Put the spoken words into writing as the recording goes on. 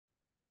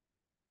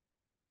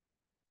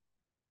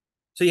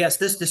So yes,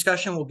 this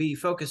discussion will be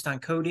focused on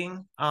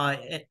coding,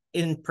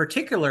 in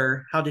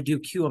particular, how to do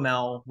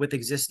QML with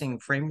existing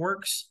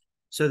frameworks.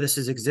 So this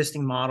is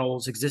existing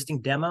models, existing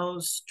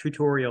demos,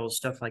 tutorials,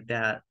 stuff like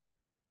that.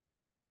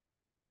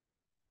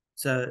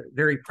 It's a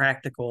very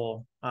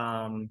practical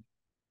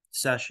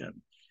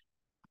session.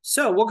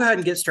 So we'll go ahead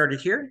and get started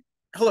here.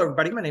 Hello,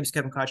 everybody. My name is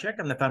Kevin Kawchek.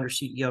 I'm the founder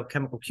CEO of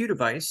Chemical Q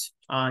Device.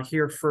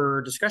 Here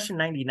for discussion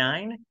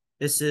 99.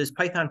 This is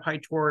Python,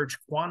 PyTorch,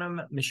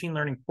 quantum machine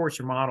learning ports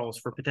or models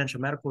for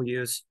potential medical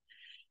use.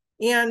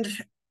 And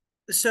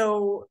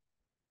so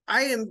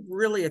I am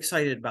really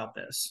excited about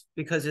this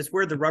because it's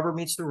where the rubber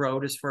meets the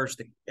road as far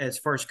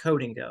as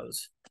coding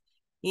goes.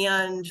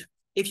 And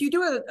if you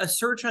do a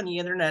search on the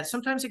internet,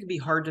 sometimes it can be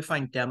hard to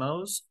find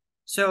demos.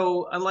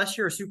 So unless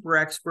you're a super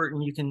expert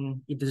and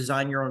you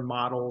design your own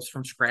models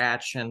from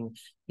scratch and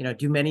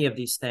do many of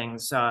these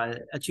things,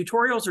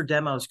 tutorials or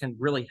demos can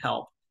really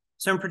help.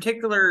 So in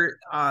particular,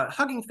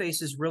 Hugging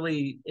Face is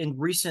really in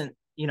recent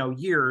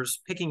years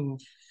picking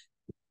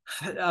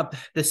up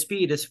the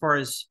speed as far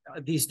as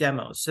these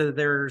demos. So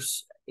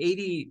there's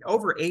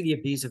over 80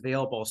 of these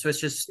available. So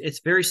it's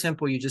very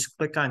simple. You just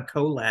click on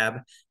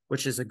Colab,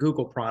 which is a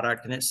Google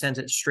product, and it sends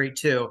it straight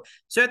to.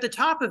 So at the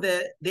top of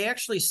it, they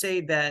actually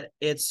say that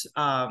it's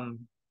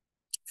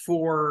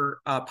for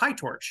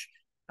PyTorch.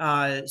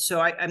 So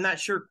I'm not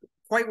sure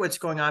quite what's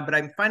going on, but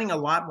I'm finding a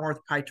lot more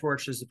with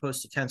PyTorch as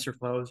opposed to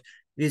TensorFlow.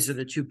 These are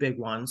the two big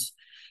ones.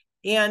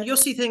 And you'll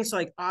see things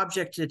like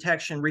object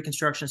detection,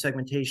 reconstruction,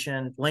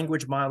 segmentation,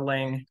 language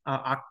modeling,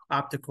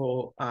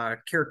 optical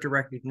character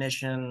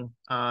recognition,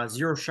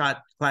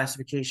 zero-shot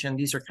classification.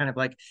 These are kind of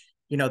like,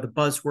 the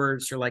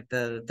buzzwords are like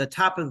the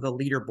top of the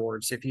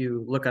leaderboards if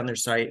you look on their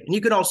site. And you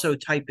could also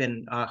type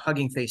in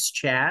Hugging Face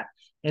chat,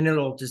 and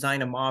it'll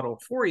design a model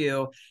for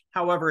you.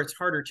 However, it's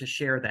harder to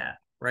share that,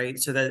 right?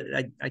 So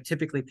that I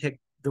typically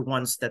pick the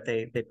ones that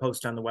they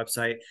post on the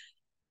website.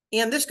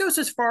 And this goes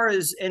as far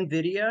as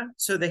NVIDIA.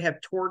 So they have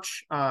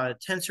Torch,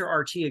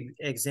 TensorRT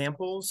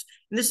examples.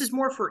 And this is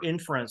more for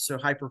inference, so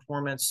high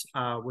performance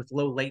with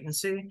low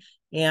latency.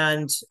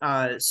 And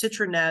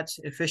CitraNet,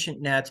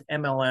 EfficientNet,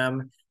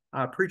 MLM,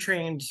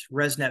 pre-trained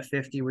ResNet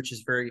 50, which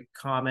is very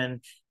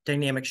common,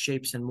 dynamic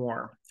shapes, and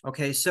more.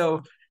 Okay,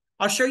 so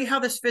I'll show you how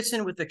this fits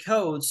in with the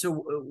code. So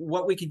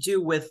what we could do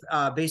with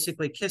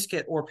basically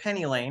Qiskit or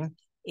PennyLane,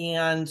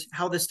 and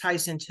how this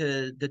ties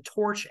into the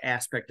Torch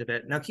aspect of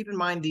it. Now, keep in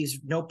mind,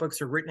 these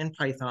notebooks are written in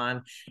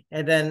Python,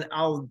 and then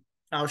I'll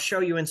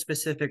show you in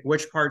specific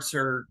which parts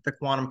are the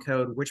quantum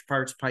code, which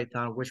part's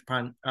Python, which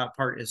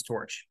part is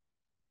Torch.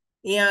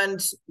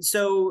 And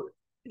so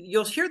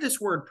you'll hear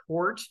this word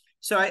port.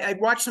 So I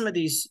watched some of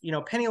these,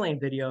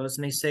 PennyLane videos,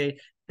 and they say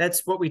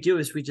that's what we do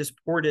is we just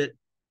port it,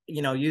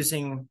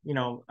 using,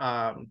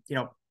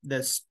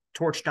 this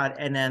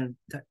torch.nn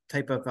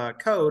type of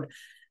code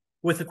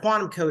with the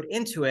quantum code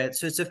into it.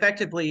 So it's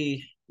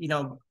effectively,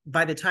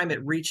 by the time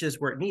it reaches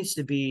where it needs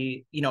to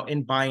be,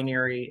 in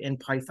binary, in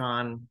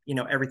Python,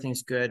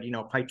 everything's good,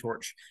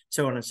 PyTorch,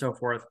 so on and so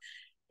forth.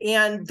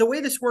 And the way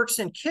this works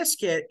in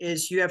Qiskit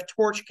is you have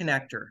Torch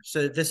connector.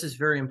 So this is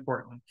very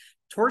important.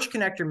 Torch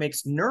connector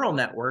makes neural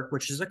network,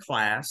 which is a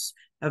class,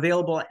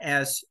 available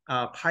as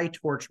a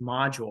PyTorch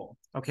module.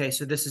 Okay,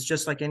 so this is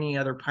just like any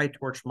other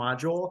PyTorch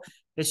module.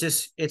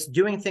 It's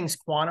doing things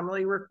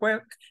quantumly real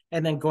quick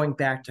and then going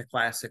back to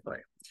classically.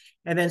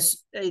 And then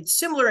it's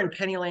similar in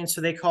PennyLane,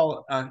 so they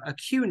call a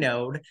Q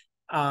node,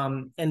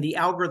 and the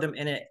algorithm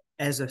in it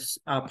as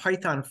a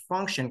Python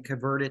function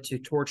converted to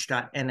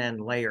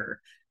torch.nn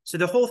layer. So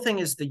the whole thing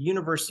is the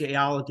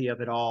universality of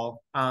it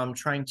all,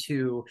 trying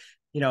to,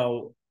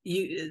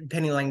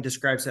 PennyLane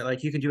describes it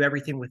like you can do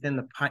everything within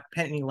the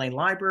PennyLane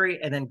library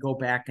and then go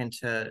back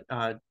into,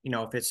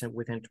 if it's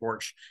within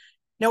Torch.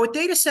 Now, with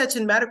data sets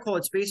in medical,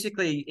 it's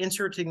basically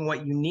inserting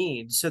what you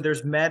need. So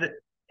there's MNIST,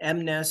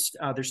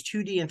 there's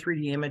 2D and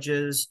 3D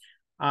images.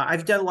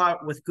 I've done a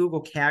lot with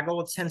Google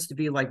Kaggle. It tends to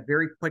be like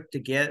very quick to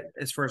get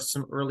as far as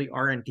some early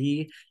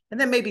R&D. And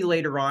then maybe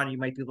later on, you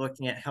might be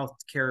looking at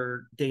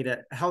healthcare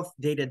data,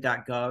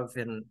 healthdata.gov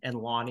and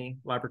LANI,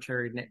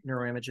 laboratory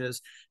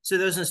neuroimages. So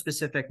those are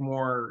specific,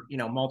 more,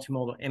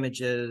 multimodal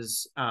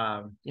images,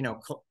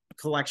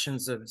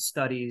 collections of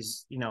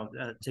studies,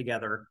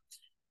 together.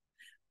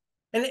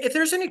 And if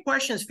there's any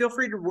questions, feel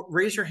free to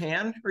raise your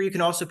hand, or you can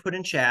also put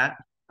in chat.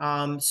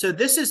 So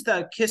this is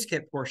the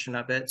Qiskit portion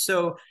of it.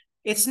 So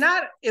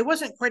it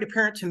wasn't quite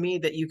apparent to me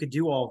that you could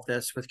do all of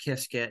this with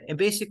Qiskit. And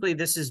basically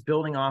this is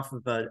building off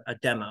of a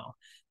demo.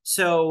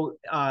 So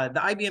the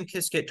IBM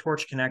Qiskit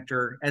Torch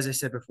connector, as I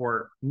said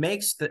before,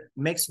 makes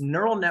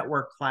neural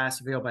network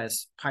class available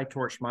as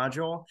PyTorch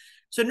module.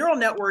 So neural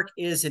network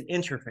is an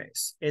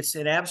interface. It's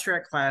an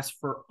abstract class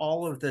for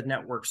all of the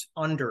networks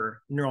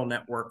under neural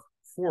network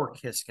for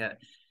Qiskit.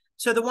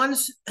 So the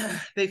ones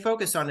they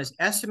focus on is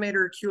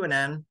estimator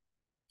QNN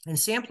and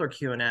sampler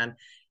QNN.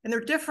 And they're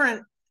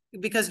different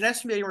because an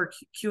estimator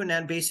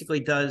QNN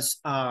basically does,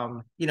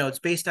 it's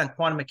based on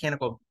quantum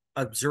mechanical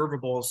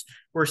observables,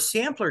 where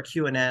sampler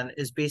QNN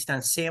is based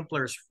on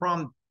samples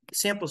from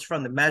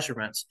the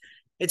measurements.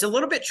 It's a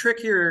little bit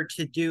trickier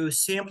to do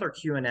sampler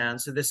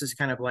QNN. So this is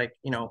kind of like,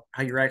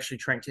 how you're actually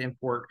trying to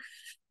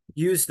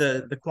use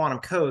the quantum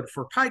code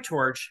for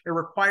PyTorch. It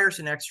requires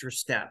an extra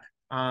step,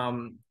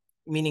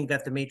 meaning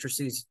that the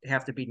matrices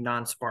have to be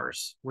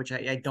non-sparse, which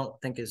I don't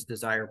think is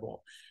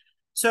desirable.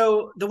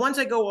 So the ones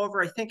I go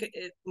over, I think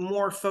it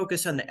more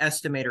focus on the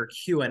estimator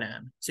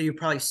QNN. So you've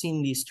probably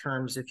seen these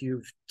terms if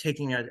you've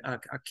taken a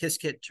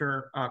Qiskit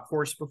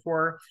course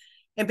before.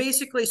 And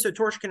basically, so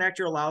Torch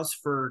Connector allows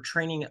for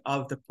training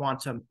of the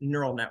quantum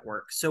neural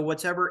network. So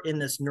whatever in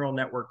this neural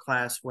network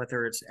class,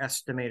 whether it's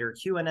estimator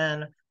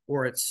QNN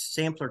or it's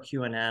sampler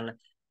QNN,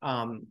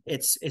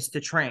 it's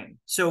to train.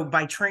 So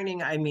by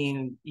training, I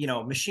mean,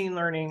 machine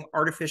learning,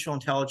 artificial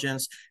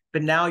intelligence,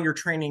 but now you're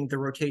training the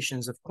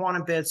rotations of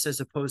quantum bits as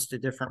opposed to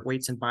different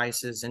weights and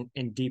biases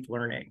in deep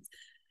learning.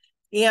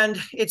 And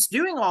it's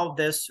doing all of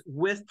this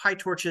with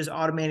PyTorch's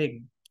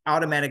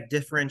automatic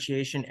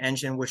differentiation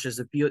engine, which is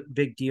a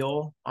big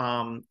deal,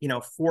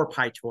 for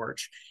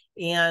PyTorch.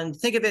 And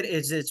think of it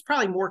as it's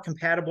probably more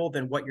compatible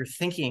than what you're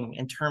thinking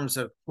in terms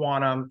of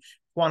quantum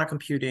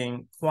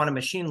computing, quantum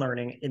machine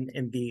learning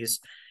in these.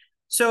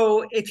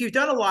 So if you've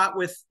done a lot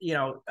with,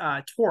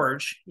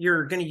 Torch,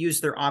 you're going to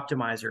use their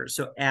optimizers.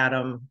 So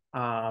Atom,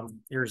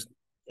 there's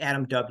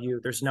Atom W,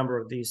 there's a number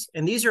of these.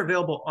 And these are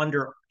available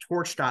under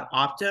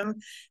torch.optim.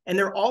 And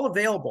they're all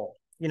available,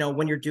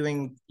 when you're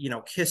doing,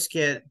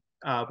 Qiskit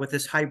with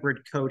this hybrid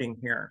coding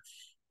here.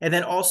 And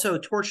then also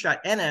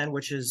torch.nn,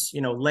 which is,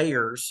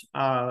 layers,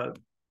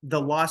 the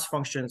loss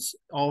functions,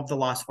 all of the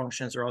loss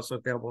functions are also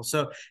available.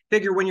 So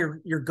figure when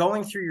you're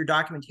going through your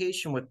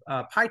documentation with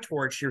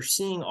PyTorch, you're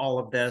seeing all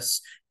of this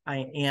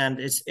and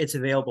it's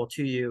available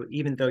to you,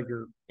 even though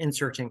you're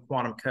inserting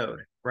quantum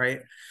code,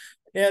 right?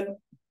 And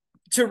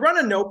to run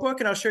a notebook,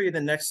 and I'll show you the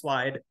next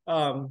slide,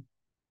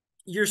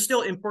 you're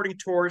still importing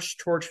Torch,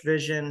 Torch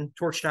Vision,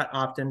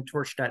 torch.optim,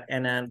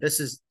 torch.nn.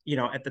 This is,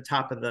 at the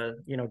top of the,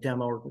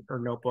 demo or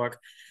notebook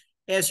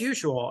as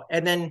usual.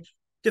 And then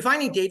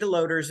defining data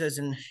loaders as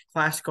in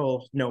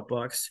classical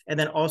notebooks, and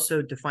then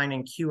also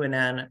defining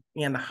QNN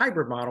and the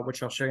hybrid model,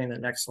 which I'll show you in the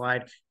next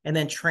slide, and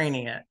then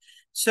training it.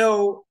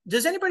 So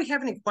does anybody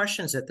have any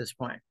questions at this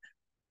point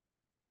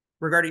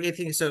regarding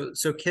anything? So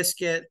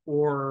Qiskit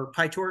or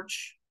PyTorch?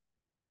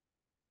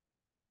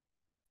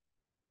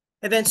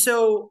 And then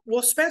so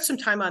we'll spend some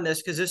time on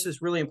this because this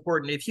is really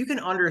important. If you can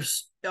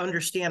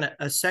understand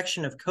a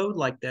section of code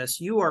like this,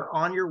 you are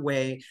on your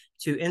way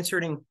to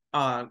inserting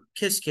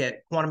Qiskit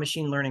quantum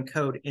machine learning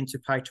code into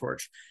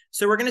PyTorch.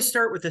 So we're going to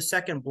start with the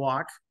second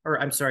block, or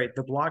I'm sorry,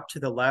 the block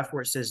to the left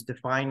where it says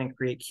define and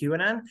create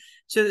QNN.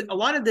 So a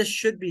lot of this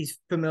should be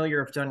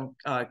familiar if done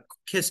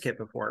Qiskit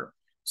before.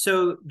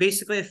 So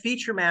basically a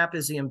feature map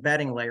is the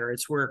embedding layer.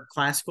 It's where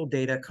classical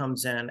data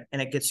comes in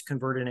and it gets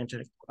converted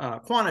into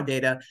quantum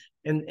data.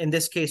 In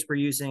this case, we're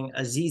using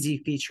a ZZ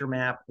feature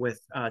map with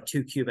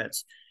 2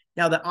 qubits.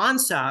 Now the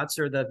ansatz,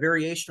 or the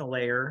variational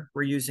layer,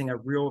 we're using a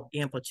real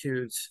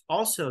amplitudes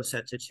also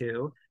set to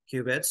 2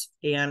 qubits,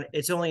 and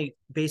it's only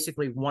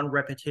basically 1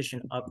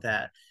 repetition of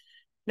that.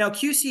 Now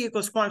QC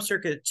equals quantum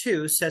circuit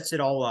 2 sets it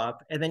all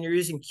up, and then you're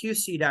using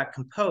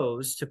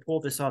QC.compose to pull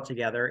this all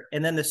together,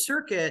 and then the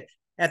circuit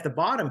at the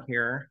bottom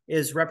here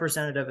is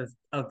representative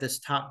of this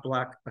top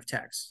block of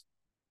text.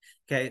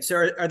 Okay, so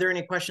are there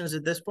any questions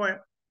at this point?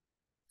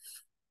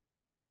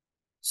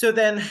 So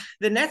then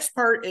the next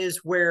part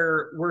is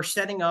where we're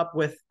setting up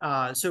with,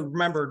 so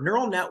remember,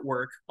 neural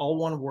network, all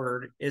one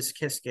word, is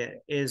Qiskit,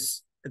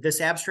 is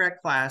this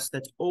abstract class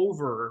that's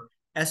over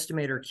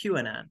estimator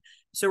QNN.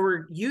 So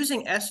we're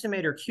using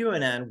estimator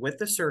QNN with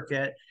the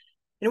circuit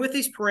and with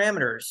these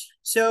parameters.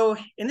 So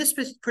in this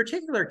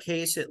particular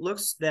case, it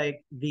looks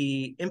like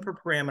the input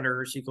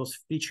parameters equals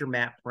feature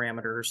map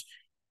parameters.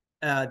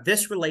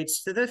 This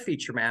relates to the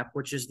feature map,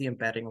 which is the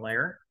embedding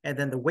layer. And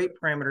then the weight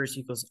parameters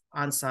equals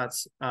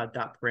ansatz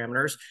dot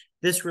parameters.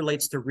 This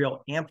relates to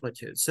real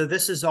amplitude. So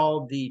this is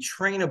all the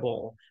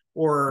trainable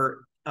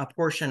or a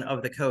portion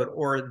of the code,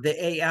 or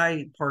the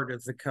AI part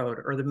of the code,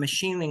 or the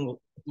machine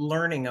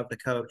learning of the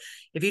code.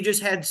 If you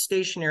just had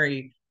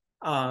stationary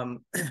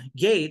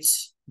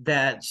gates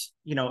that,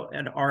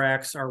 an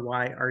RX,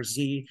 RY,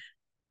 RZ,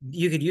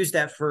 you could use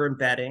that for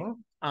embedding.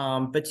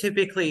 But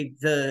typically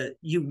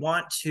you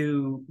want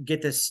to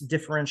get this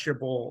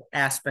differentiable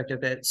aspect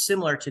of it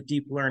similar to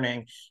deep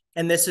learning.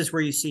 And this is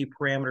where you see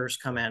parameters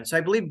come in. So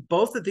I believe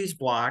both of these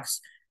blocks,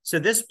 so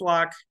this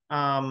block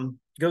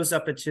goes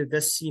up into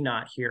this C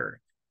naught here.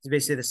 It's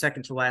basically the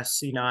second to last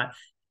C naught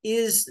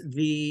is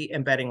the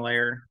embedding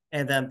layer.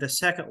 And then the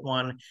second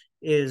one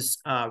is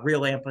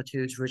real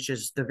amplitudes, which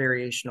is the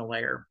variational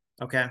layer,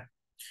 okay?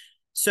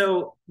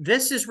 So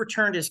this is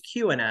returned as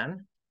QNN.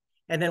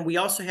 And then we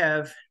also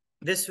have,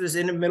 this was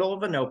in the middle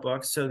of a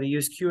notebook, so they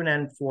use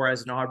QNN4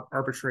 as an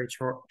arbitrary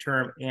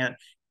term, and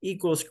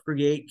equals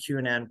create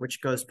QNN,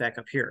 which goes back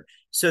up here.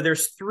 So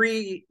there's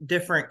 3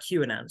 different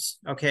QNNs,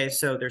 okay?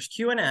 So there's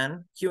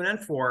QNN,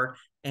 QNN4,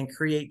 and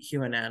create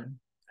QNN.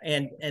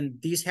 And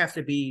these have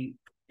to be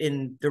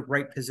in the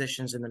right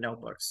positions in the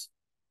notebooks.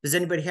 Does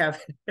anybody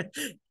have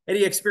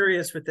any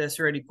experience with this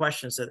or any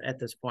questions at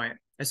this point?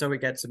 I saw we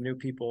got some new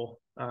people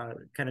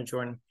kind of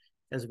join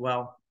as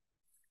well.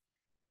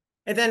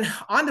 And then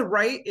on the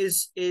right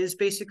is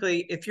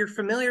basically, if you're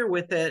familiar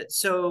with it,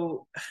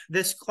 so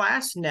this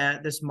class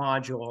net, this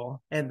module,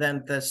 and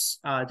then this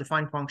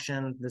define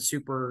function, the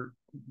super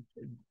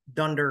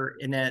dunder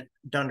init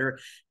dunder,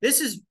 this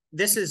is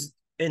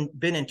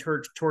been in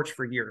Torch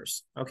for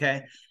years,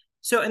 okay?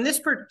 So in this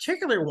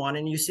particular one,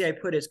 and you see I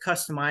put as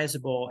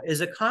customizable,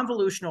 is a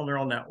convolutional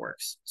neural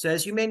networks. So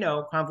as you may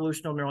know,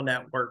 convolutional neural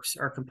networks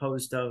are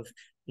composed of,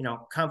 you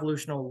know,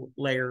 convolutional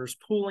layers,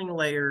 pooling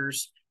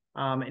layers,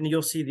 and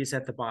you'll see these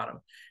at the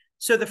bottom.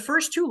 So the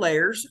first two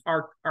layers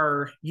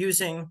are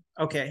using,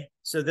 okay,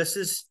 so this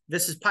is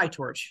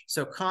PyTorch.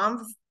 So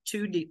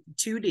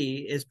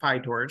conv2D is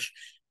PyTorch,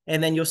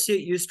 and then you'll see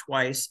it used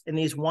twice. And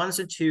these 1s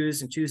and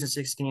 2s and 2s and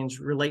 16s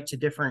relate to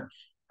different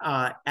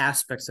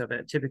aspects of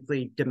it,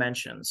 typically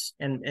dimensions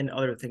and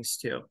other things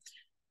too.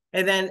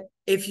 And then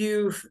if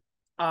you've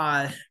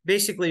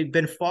basically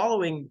been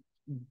following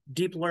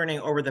deep learning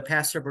over the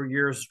past several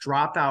years,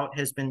 dropout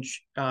has been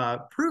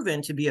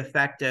proven to be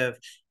effective.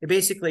 It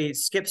basically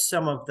skips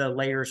some of the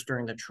layers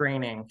during the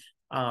training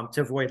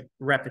to avoid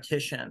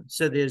repetition.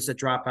 So there's a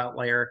dropout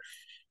layer.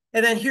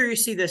 And then here you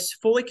see this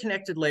fully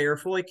connected layer,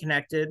 fully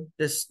connected,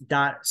 this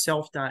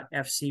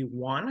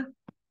self.fc1,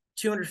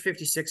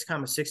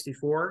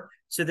 256,64.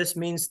 So this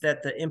means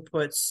that the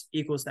inputs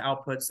equals the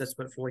outputs. That's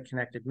what fully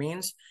connected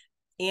means.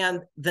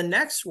 And the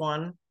next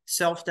one,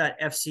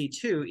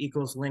 self.fc2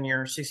 equals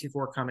linear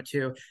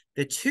 64,2.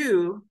 The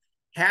 2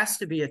 has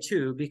to be a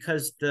 2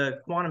 because the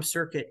quantum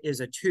circuit is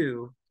a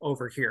 2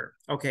 over here.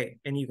 Okay,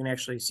 and you can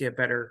actually see it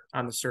better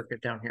on the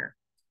circuit down here.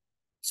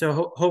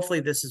 So hopefully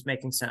this is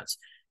making sense.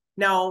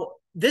 Now,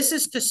 this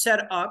is to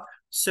set up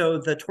so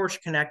the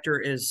torch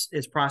connector is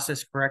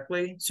processed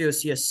correctly. So you'll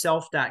see a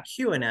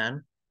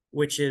self.qnn,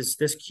 which is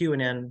this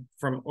QNN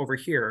from over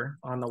here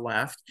on the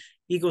left,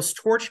 equals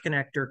torch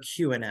connector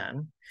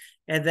QNN.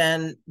 And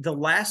then the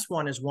last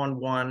one is 1,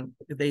 1.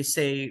 They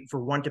say for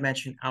one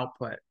dimension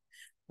output.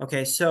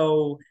 Okay,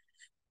 so,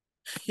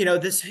 you know,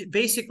 this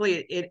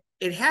basically,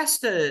 it has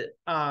to,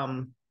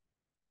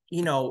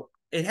 you know,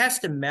 it has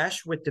to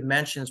mesh with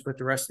dimensions with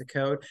the rest of the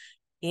code.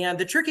 And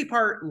the tricky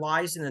part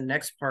lies in the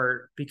next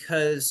part,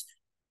 because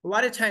a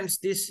lot of times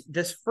this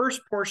first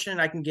portion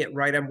I can get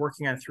right. I'm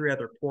working on 3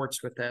 other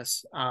ports with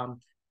this,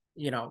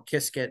 you know,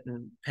 Qiskit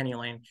and Penny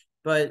Lane.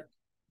 But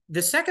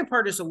the second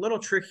part is a little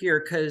trickier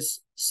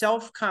because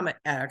self comma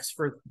x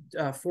for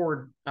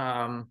forward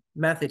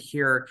method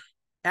here,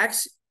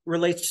 x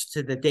relates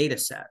to the data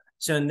set.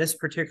 So in this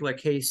particular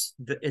case,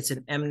 it's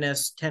an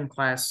MNIST 10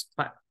 class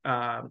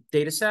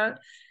data set.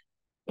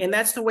 And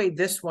that's the way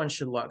this one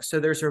should look. So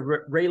there's a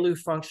ReLU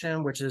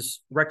function, which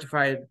is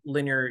rectified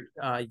linear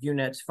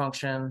unit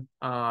function,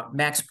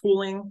 max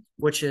pooling,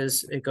 which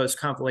is, it goes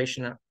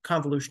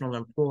convolutional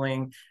and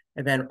pooling,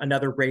 and then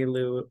another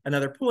ReLU,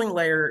 another pooling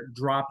layer,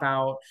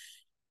 dropout.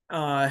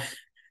 And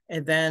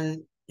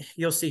then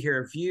you'll see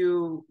here,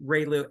 view,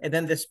 ReLU, and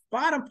then this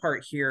bottom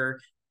part here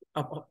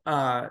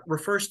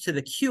refers to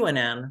the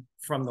QNN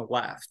from the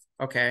left.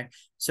 Okay,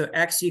 so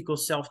x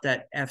equals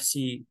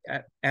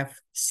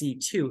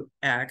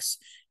self.fc2x,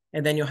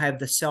 and then you'll have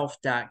the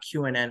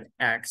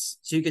self.qnnx.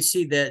 So you can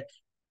see that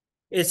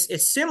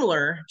it's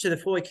similar to the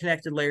fully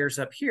connected layers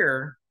up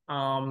here,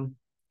 and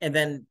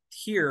then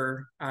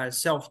here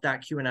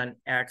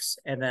self.qnnx,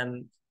 and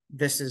then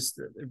this is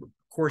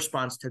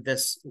corresponds to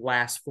this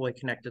last fully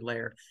connected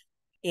layer.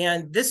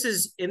 And this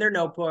is in their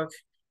notebook.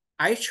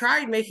 I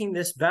tried making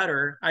this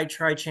better. I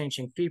tried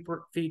changing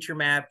feature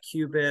map,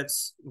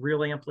 qubits,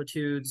 real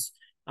amplitudes,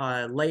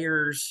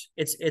 layers.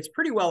 It's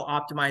pretty well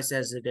optimized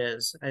as it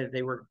is.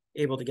 They were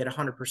able to get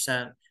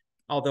 100%,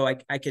 although I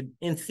could,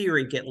 in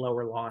theory, get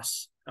lower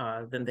loss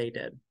than they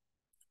did.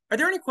 Are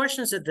there any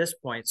questions at this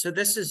point? So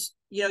this is,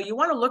 you know, you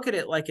want to look at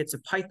it like it's a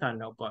Python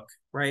notebook,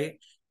 right?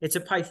 It's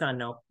a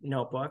Python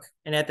notebook.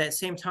 And at that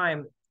same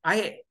time,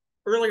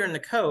 earlier in the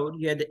code,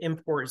 you had to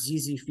import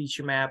ZZ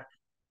feature map.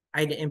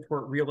 I had to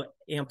import real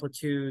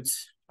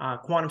amplitudes,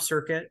 quantum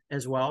circuit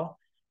as well,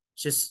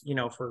 just, you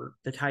know, for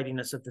the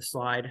tidiness of the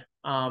slide.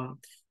 And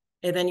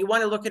then you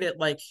want to look at it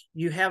like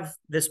you have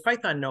this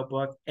Python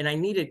notebook, and I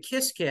needed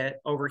Qiskit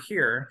over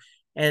here,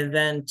 and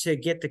then to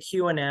get the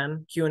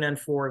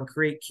QNN4 and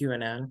create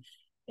QNN.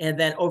 And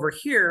then over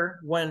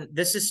here, when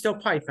this is still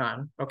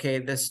Python, okay,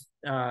 this,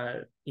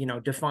 you know,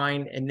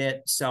 define init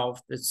self,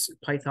 it's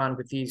Python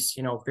with these,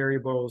 you know,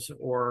 variables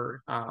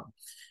or,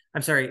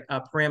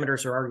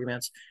 parameters or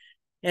arguments.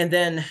 And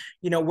then,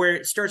 you know, where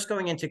it starts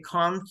going into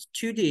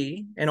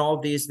conv2D and all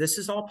of these, this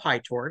is all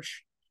PyTorch.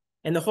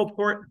 And the whole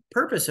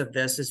purpose of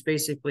this is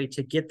basically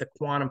to get the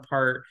quantum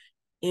part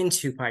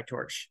into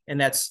PyTorch, and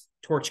that's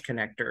torch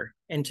connector.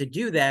 And to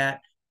do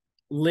that,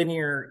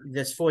 linear,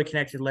 this fully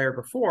connected layer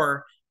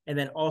before, and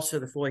then also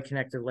the fully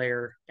connected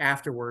layer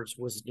afterwards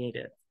was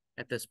needed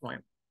at this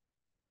point.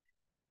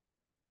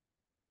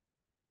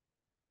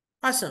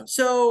 Awesome.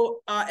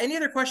 So any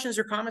other questions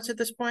or comments at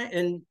this point?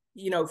 And,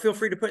 feel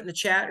free to put in the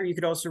chat, or you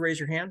could also raise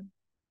your hand.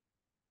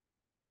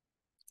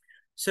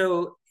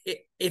 So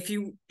if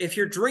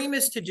your dream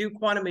is to do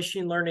quantum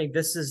machine learning,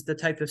 this is the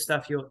type of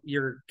stuff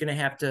you're going to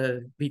have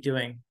to be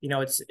doing.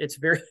 It's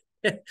very,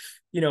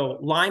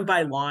 line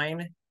by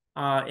line,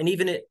 and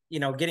even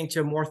getting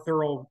to a more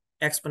thorough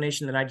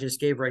explanation than I just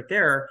gave right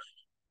there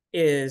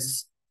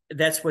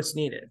that's what's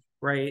needed,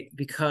 right?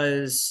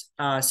 Because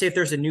say if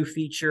there's a new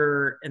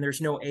feature and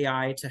there's no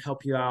AI to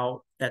help you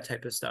out, that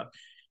type of stuff.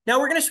 Now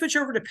we're going to switch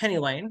over to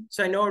PennyLane.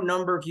 So I know a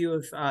number of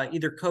you have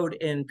either code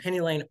in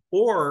PennyLane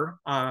or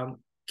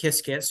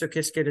Qiskit. So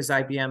Qiskit is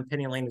IBM,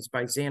 PennyLane is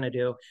by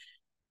Xanadu.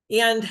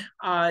 And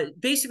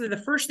basically the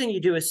first thing you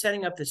do is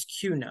setting up this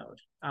Q node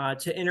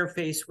to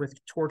interface with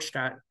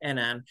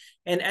torch.nn.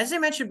 And as I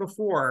mentioned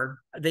before,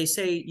 they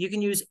say you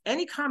can use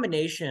any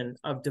combination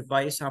of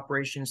device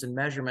operations and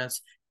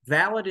measurements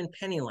valid in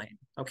PennyLane.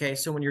 Okay,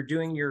 so when you're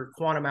doing your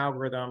quantum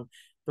algorithm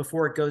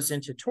before it goes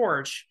into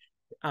Torch,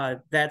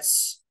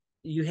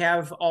 you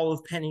have all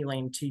of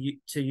PennyLane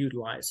to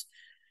utilize.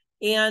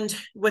 And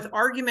with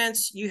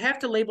arguments, you have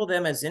to label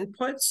them as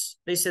inputs.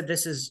 They said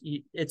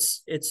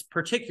it's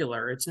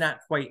particular. It's not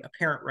quite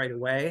apparent right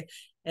away.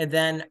 And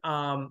then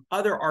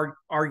other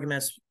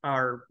arguments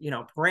are,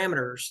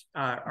 parameters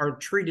are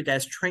treated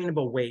as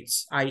trainable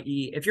weights,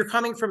 i.e. if you're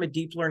coming from a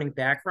deep learning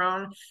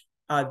background,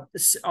 a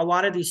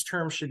lot of these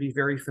terms should be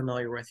very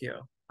familiar with you.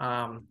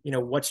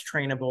 What's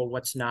trainable,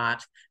 what's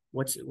not,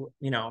 what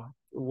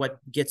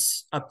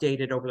gets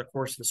updated over the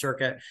course of the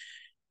circuit.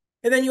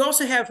 And then you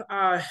also have,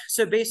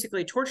 so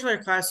basically torch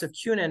layer class of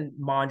QNN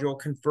module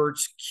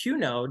converts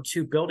QNode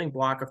to building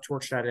block of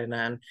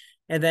torch.nn.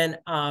 And then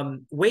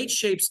weight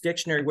shapes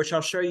dictionary, which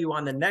I'll show you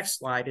on the next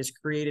slide, is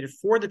created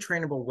for the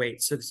trainable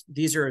weights. So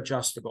these are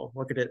adjustable.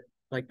 Look at it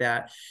like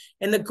that.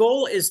 And the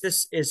goal is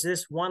this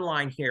one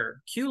line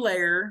here. Q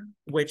layer,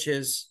 which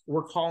is,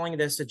 we're calling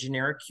this a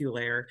generic Q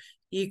layer,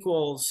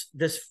 equals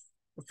this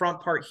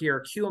front part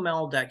here,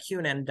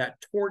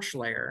 QML.QNN.torch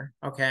layer,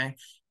 okay?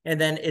 And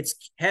then it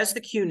has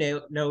the Q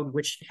node,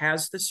 which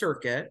has the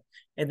circuit.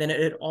 And then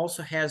it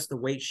also has the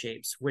weight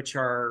shapes, which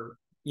are,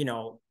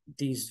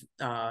 these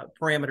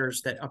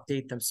parameters that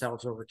update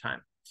themselves over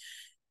time.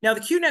 Now, the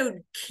Q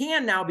node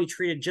can now be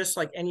treated just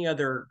like any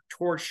other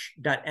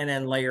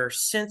torch.nn layer,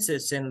 since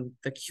it's in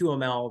the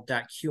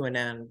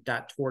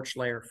QML.QNN.torch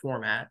layer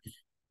format.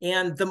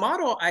 And the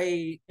model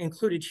I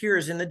included here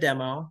is in the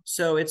demo.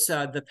 So it's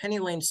the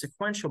PennyLane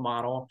sequential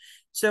model.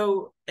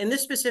 So in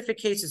this specific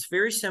case, it's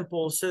very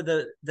simple. So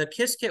the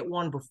Qiskit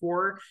one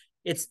before,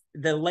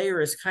 the layer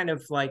is kind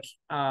of like,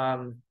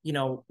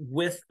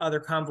 with other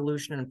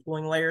convolution and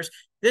pooling layers.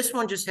 This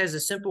one just has a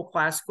simple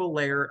classical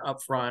layer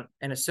up front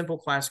and a simple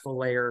classical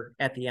layer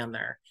at the end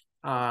there.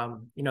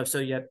 So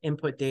you have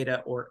input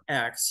data or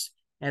X,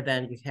 and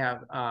then you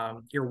have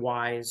your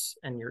Y's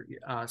and your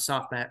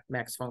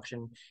softmax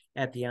function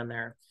at the end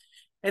there.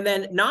 And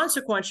then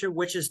non-sequential,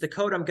 which is the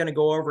code I'm going to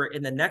go over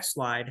in the next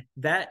slide,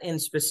 that in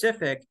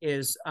specific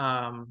is,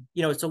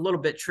 it's a little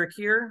bit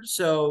trickier.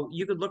 So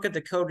you could look at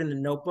the code in the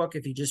notebook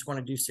if you just want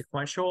to do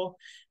sequential,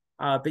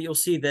 but you'll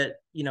see that,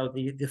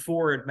 the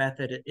forward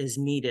method is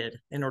needed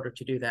in order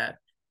to do that.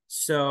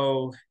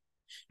 So,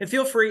 and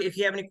feel free if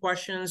you have any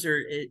questions or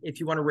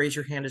if you want to raise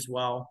your hand as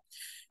well.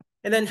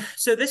 And then,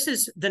 so this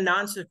is the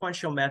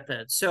non-sequential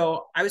method.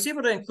 So I was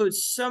able to include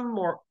some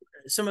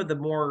of the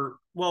more,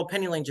 well,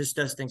 PennyLane just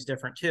does things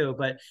different too,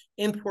 but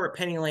import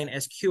PennyLane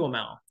as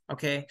QML,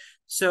 okay?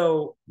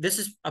 So this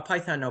is a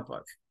Python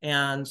notebook,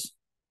 and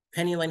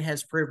PennyLane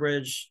has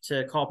privilege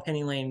to call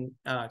PennyLane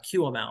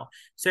QML.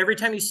 So every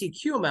time you see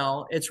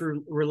QML, it's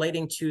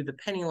relating to the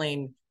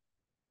PennyLane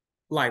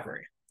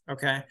library,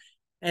 okay?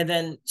 And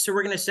then, so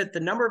we're gonna set the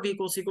number of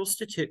equals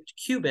to 2,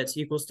 qubits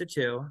equals to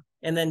 2,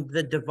 and then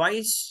the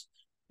device,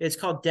 it's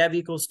called dev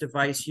equals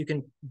device. You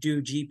can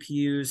do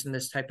GPUs and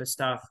this type of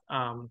stuff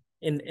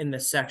in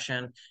this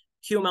section.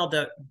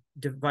 QML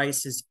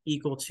device is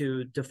equal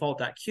to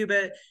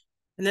default.qubit.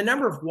 And the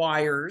number of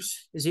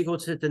wires is equal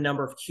to the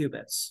number of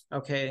qubits,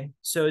 okay?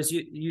 So as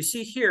you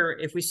see here,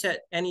 if we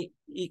set any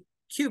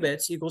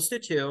qubits equals to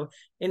 2,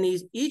 and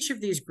each of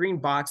these green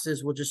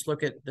boxes, we'll just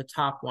look at the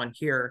top one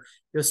here.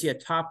 You'll see a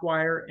top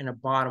wire and a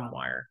bottom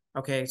wire,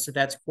 okay? So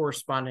that's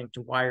corresponding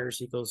to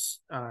wires equals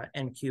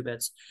n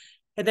qubits.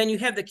 And then you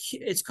have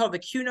it's called the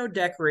Q node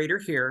decorator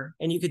here,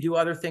 and you could do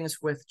other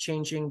things with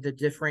changing the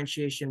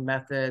differentiation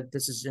method.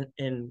 This is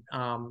in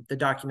the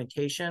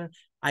documentation,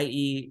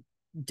 i.e.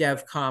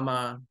 dev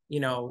comma,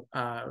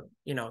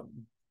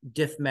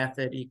 diff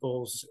method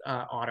equals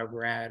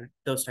autograd,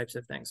 those types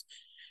of things.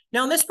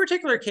 Now, in this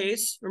particular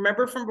case,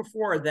 remember from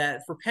before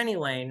that for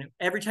PennyLane,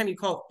 every time you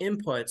call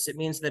inputs, it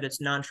means that it's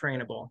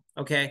non-trainable,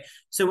 okay?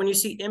 So when you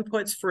see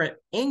inputs for an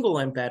angle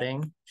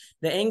embedding,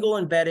 the angle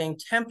embedding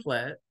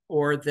template,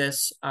 or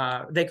this,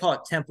 they call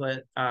it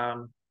template,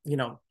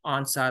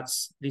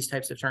 ansatz, these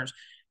types of terms.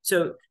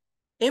 So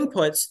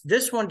inputs,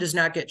 this one does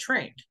not get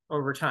trained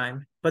over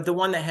time, but the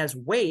one that has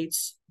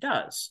weights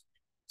does.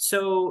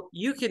 So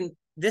you can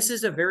this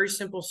is a very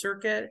simple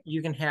circuit.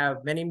 You can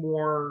have many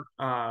more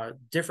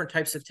different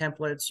types of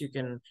templates. You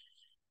can,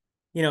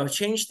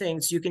 change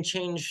things. You can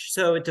change,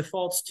 so it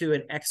defaults to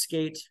an X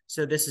gate.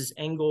 So this is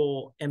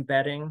angle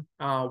embedding,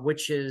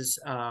 which is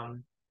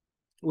an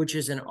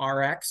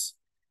RX.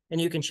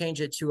 And you can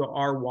change it to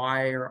a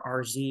RY or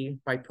RZ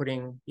by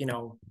putting,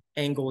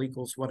 angle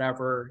equals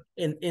whatever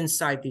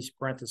inside these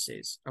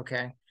parentheses,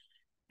 okay?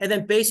 And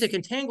then basic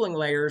entangling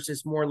layers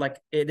is more like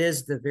it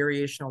is the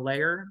variational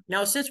layer.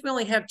 Now, since we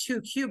only have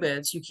 2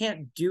 qubits, you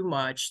can't do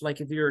much.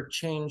 Like if you're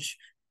change,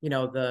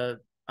 the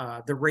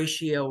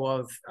ratio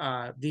of,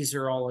 these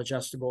are all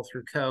adjustable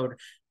through code,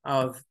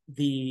 of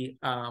the,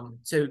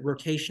 so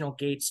rotational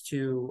gates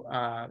to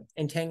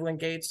entangling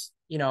gates,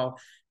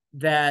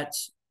 that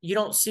you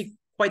don't see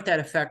quite that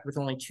effect with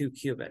only 2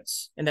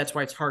 qubits. And that's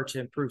why it's hard to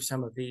improve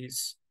some of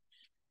these.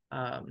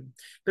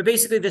 But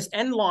basically this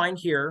end line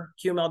here,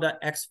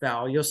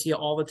 QML.xval, you'll see it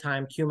all the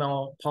time,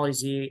 QML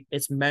poly-Z,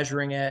 it's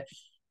measuring it.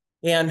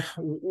 And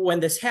when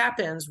this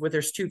happens, where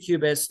there's 2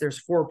 qubits, there's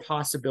 4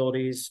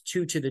 possibilities,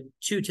 2 to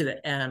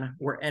the n,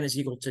 where n is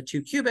equal to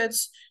 2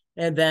 qubits.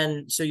 And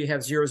then, so you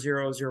have 0,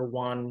 0, 0,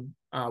 1,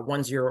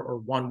 1, 0, or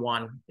 1,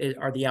 1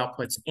 are the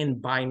outputs in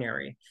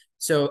binary.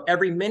 So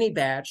every mini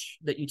batch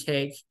that you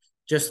take,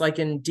 just like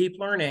in deep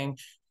learning,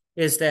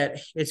 is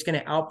that it's going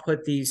to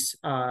output these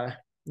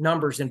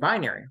numbers in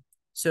binary.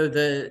 So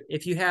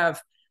if you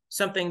have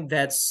something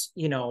that's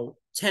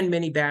 10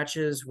 mini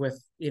batches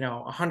with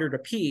 100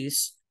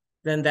 apiece,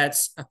 then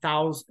that's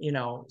 1,000.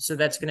 So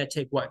that's going to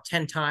take what,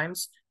 10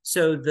 times.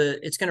 So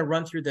it's going to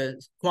run through the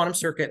quantum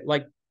circuit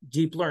like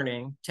deep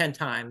learning 10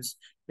 times.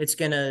 It's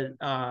going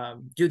to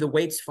do the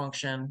weights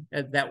function.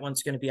 That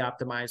one's going to be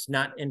optimized,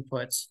 not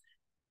inputs.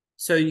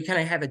 So you kind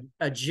of have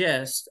a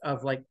gist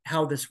of like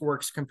how this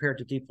works compared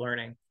to deep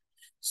learning.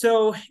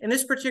 So in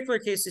this particular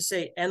case, they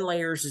say n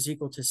layers is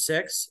equal to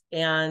 6.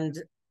 And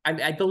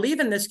I believe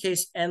in this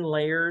case, n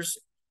layers,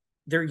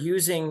 they're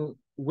using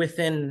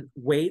within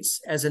weights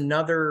as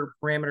another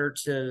parameter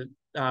to,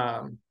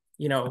 to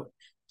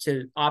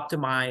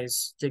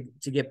optimize to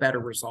get better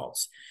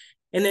results.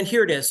 And then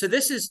here it is. So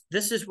this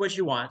is what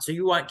you want. So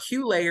you want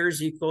Q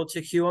layers equal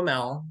to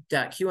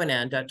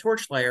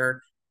QML.QNN.torch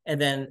layer. And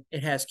then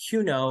it has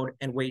Q node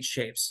and weight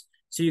shapes.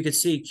 So you can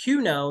see Q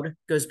node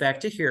goes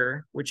back to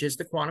here, which is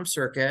the quantum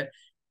circuit.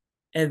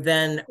 And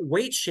then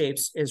weight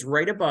shapes is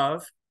right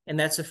above. And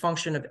that's a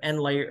function of n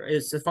layer,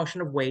 is a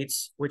function of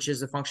weights, which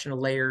is a function of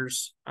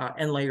layers,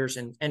 n layers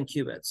and n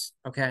qubits.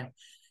 Okay.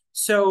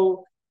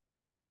 So,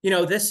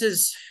 this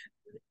is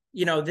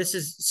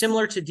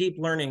similar to deep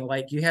learning.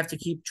 Like you have to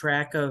keep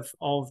track of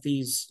all of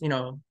these,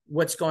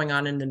 what's going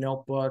on in the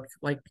notebook,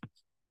 like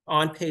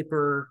on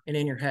paper and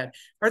in your head.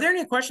 Are there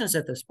any questions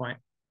at this point?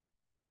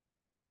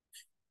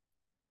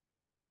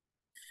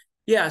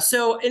 Yeah,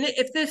 so and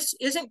if this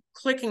isn't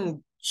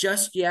clicking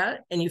just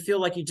yet and you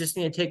feel like you just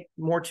need to take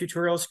more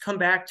tutorials, come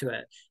back to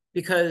it,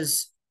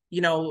 because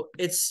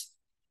it's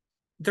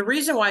the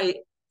reason why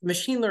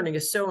machine learning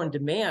is so in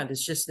demand.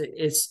 It's just that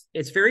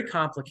it's very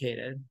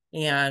complicated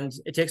and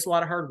it takes a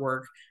lot of hard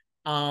work,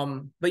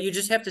 but you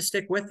just have to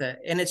stick with it.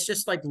 And it's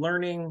just like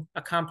learning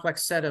a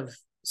complex set of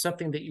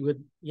something that you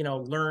would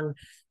learn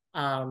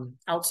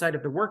outside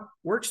of the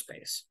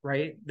workspace,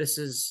 right? This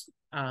is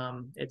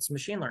it's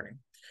machine learning.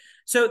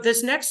 So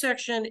this next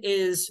section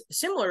is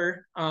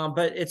similar,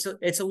 but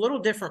it's a little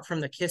different from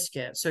the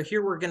Qiskit. So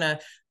here we're going to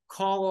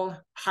call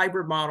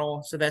hybrid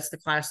model. So that's the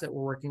class that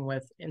we're working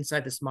with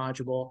inside this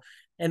module.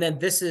 And then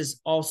this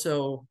is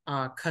also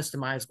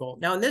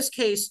customizable. Now, in this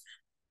case,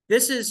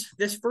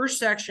 this first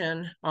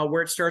section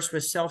where it starts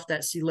with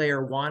self.c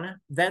layer 1.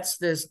 That's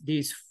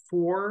these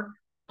 4,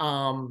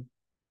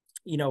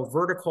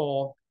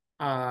 vertical.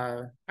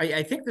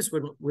 I think this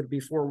would be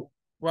 4.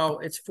 Well,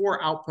 it's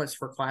 4 outputs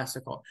for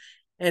classical.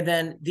 And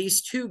then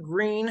these 2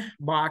 green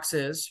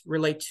boxes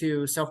relate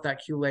to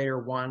self.q layer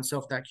 1,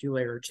 self.q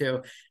layer 2.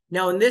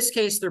 Now, in this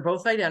case, they're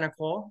both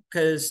identical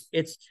because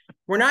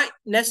we're not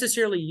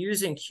necessarily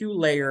using Q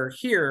layer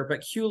here,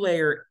 but Q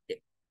layer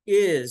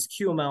is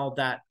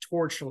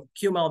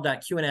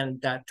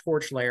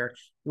QML.QNN.torch layer,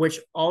 which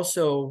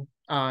also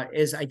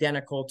is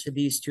identical to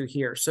these 2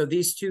 here. So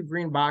these 2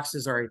 green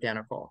boxes are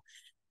identical.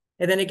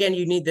 And then again,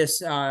 you need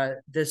this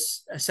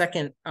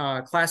second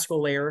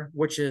classical layer,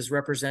 which is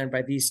represented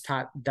by these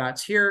top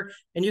dots here.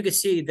 And you can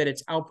see that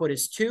its output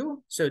is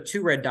 2, so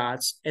 2 red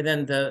dots. And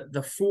then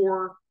the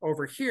 4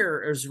 over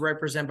here is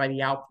represented by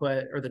the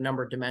output or the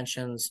number of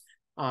dimensions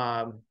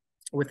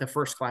with the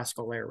first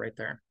classical layer right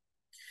there.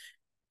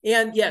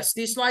 And yes,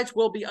 these slides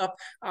will be up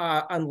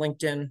on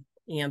LinkedIn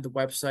and the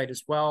website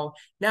as well.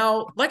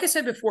 Now, like I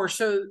said before,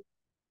 so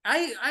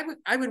I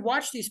would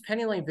watch these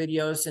PennyLane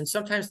videos, and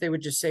sometimes they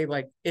would just say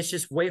like it's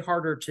just way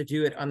harder to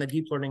do it on the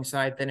deep learning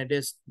side than it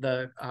is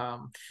the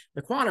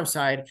quantum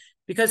side,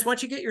 because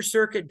once you get your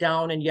circuit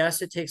down, and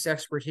yes, it takes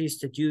expertise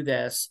to do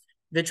this,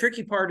 the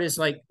tricky part is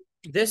like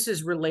this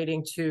is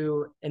relating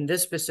to, in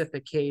this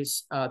specific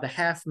case, the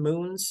half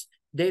moons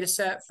data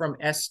set from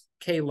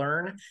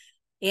sklearn.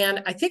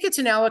 And I think it's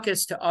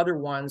analogous to other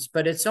ones,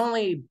 but it's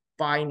only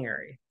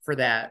binary for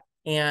that.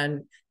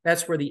 And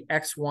that's where the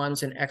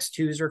X1s and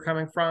X2s are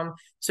coming from.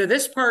 So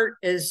this part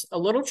is a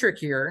little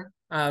trickier,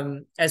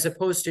 as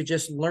opposed to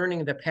just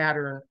learning the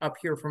pattern up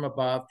here from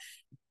above.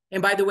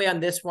 And by the way, on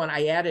this one,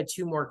 I added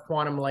 2 more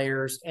quantum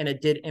layers and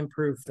it did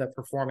improve the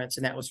performance,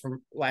 and that was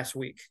from last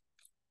week.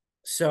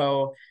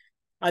 So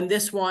on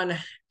this one,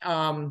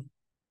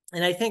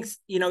 and I think,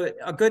 you know,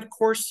 a good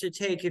course to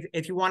take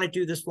if you want to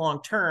do this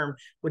long term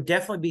would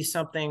definitely be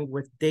something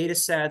with data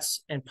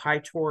sets and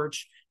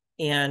PyTorch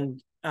and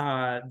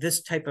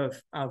this type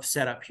of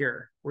setup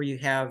here, where you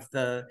have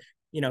the,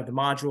 you know, the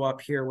module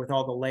up here with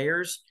all the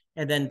layers,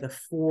 and then the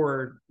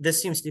forward.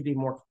 This seems to be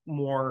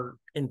more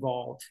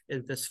involved,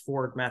 this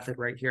forward method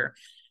right here.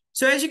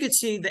 So as you can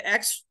see, the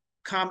X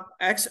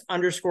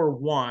underscore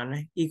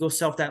 1 equals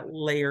self that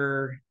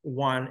layer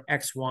 1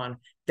 X1.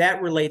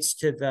 That relates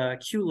to the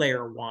Q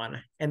layer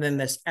 1. And then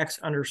this X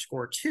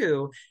underscore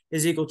 2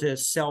 is equal to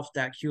self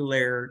that Q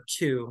layer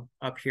 2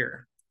 up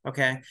here.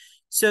 Okay.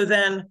 So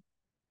then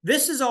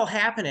this is all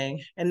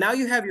happening. And now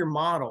you have your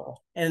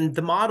model. And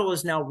the model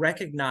is now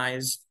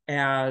recognized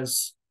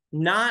as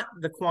not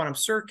the quantum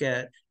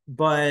circuit,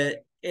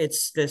 but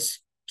it's this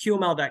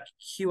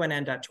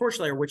QML.QNN.torch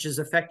layer, which is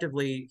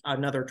effectively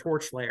another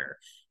torch layer.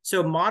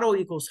 So model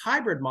equals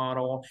hybrid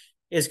model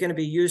is going to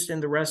be used in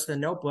the rest of the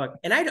notebook.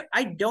 And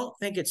I don't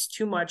think it's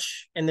too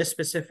much in this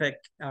specific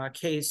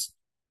case,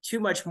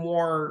 too much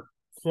more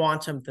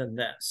quantum than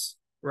this,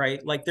 right?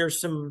 Like there's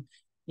some,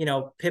 you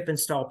know, pip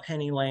install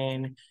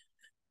PennyLane.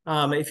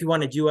 If you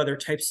want to do other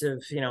types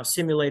of, you know,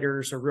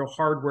 simulators or real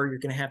hardware, you're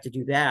going to have to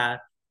do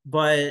that.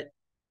 But,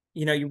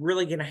 you know, you're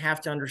really going to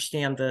have to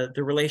understand the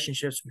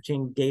relationships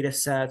between data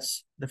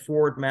sets, the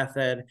forward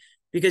method,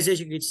 because as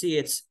you can see,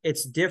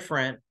 it's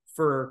different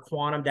for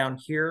quantum down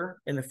here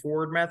in the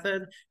forward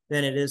method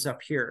than it is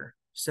up here.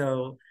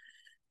 So,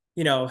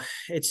 you know,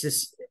 it's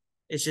just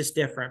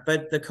different.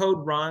 But the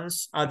code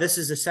runs. This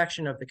is a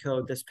section of the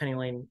code, this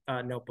PennyLane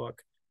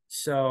notebook.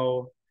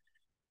 So,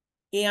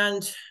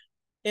 and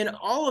in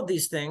all of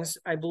these things,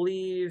 I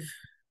believe,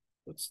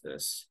 what's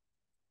this?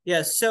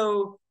 Yeah,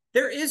 so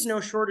there is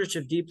no shortage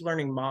of deep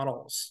learning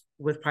models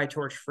with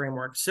PyTorch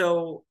framework.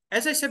 So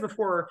as I said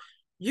before,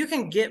 you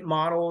can get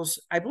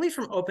models, I believe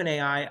from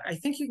OpenAI. I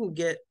think you can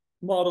get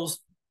models,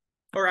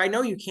 or I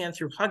know you can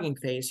through Hugging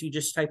Face. You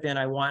just type in,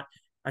 I want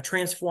a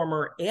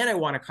transformer and I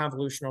want a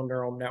convolutional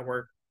neural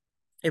network.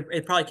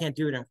 It probably can't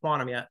do it in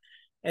quantum yet.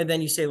 And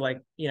then you say like,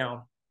 you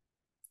know,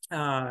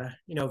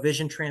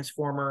 vision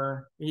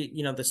transformer,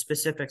 you know, the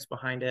specifics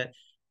behind it.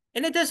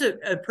 And it does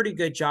a pretty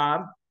good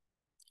job.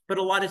 But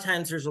a lot of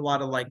times there's a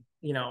lot of like,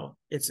 you know,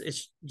 it's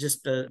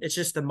just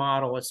the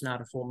model. It's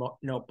not a full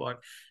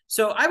notebook.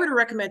 So I would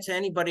recommend to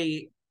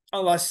anybody,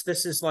 unless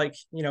this is like,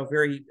 you know,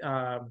 very,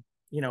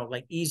 you know,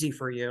 like easy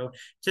for you,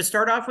 to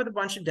start off with a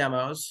bunch of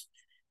demos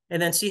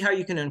and then see how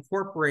you can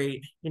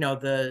incorporate, you know,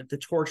 the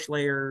torch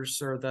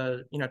layers or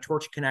the, you know,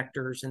 torch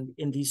connectors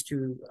in these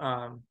two,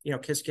 you know,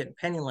 Qiskit and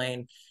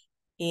PennyLane,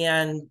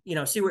 and, you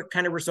know, see what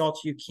kind of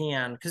results you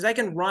can. Because I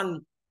can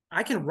run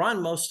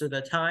most of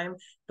the time,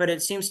 but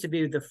it seems to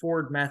be the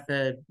forward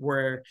method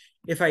where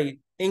if I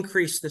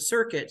increase the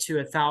circuit to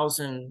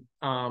 1,000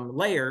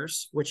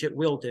 layers, which it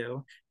will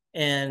do,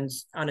 and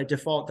on a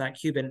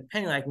default.qubit and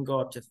PennyLane, I can go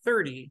up to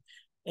 30.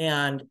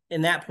 And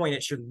in that point,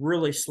 it should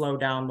really slow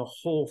down the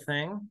whole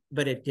thing,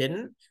 but it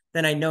didn't.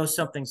 Then I know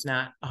something's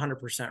not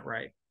 100%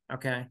 right.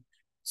 Okay.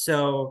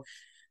 So,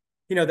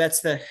 you know,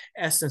 that's the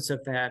essence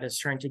of that, is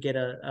trying to get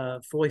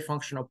a fully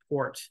functional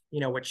port, you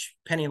know, which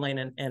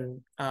PennyLane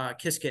and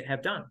Qiskit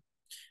have done.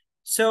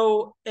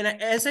 So, and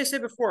as I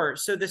said before,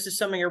 so this is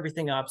summing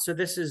everything up. So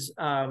this is,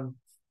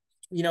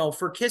 you know,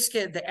 for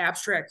Qiskit, the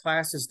abstract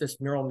class is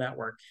this neural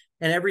network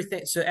and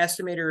everything. So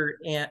estimator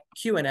and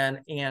QNN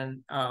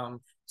and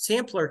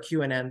sampler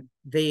QNN,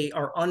 they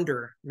are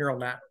under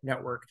neural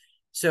network.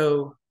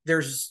 So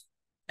there's,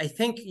 I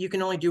think you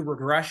can only do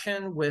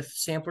regression with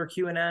sampler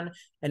QNN,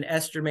 and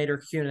estimator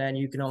QNN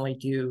you can only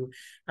do,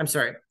 I'm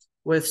sorry,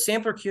 with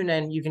sampler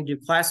QNN you can do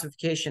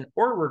classification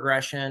or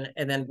regression,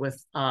 and then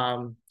with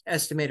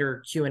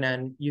estimator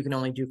QNN you can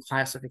only do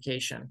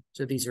classification.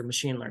 So these are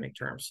machine learning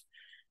terms.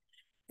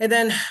 And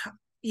then,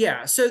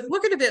 yeah, so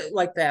look at it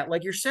like that.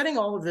 Like you're setting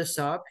all of this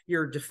up,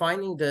 you're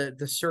defining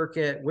the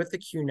circuit with the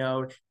Q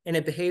node, and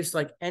it behaves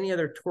like any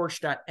other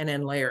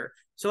torch.nn layer.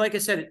 So like I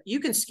said, you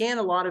can scan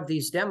a lot of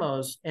these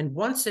demos, and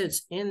once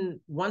it's in,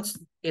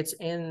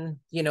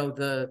 you know,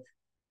 the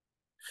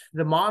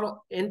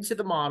model, into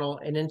the model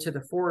and into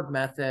the forward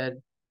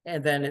method,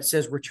 and then it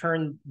says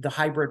return the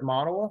hybrid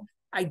model,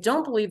 I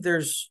don't believe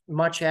there's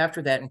much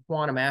after that in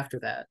quantum after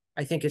that.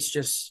 I think it's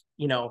just,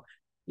 you know,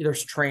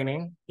 there's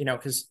training, you know,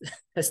 because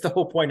that's the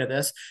whole point of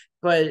this.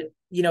 But,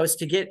 you know, it's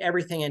to get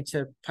everything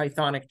into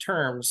Pythonic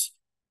terms,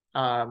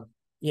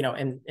 you know,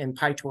 and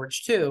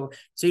PyTorch too.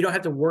 So you don't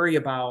have to worry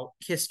about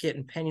Qiskit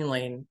and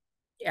PennyLane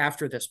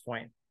after this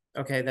point.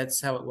 Okay,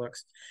 that's how it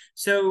looks.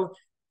 So,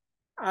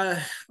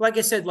 like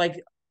I said,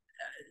 like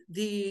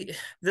the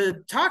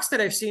talks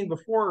that I've seen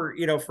before,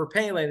 for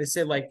Pennyland, they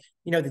said like,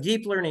 the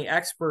deep learning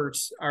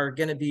experts are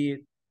going to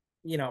be,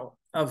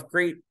 of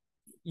great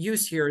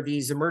use here,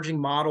 these emerging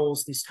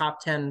models, these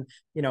top 10,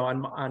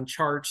 on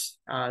charts,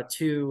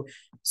 to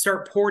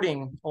start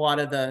porting a lot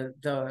of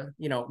the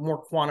more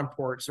quantum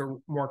ports or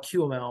more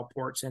QML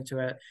ports into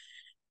it.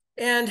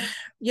 And,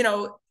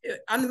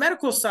 on the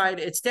medical side,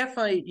 it's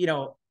definitely,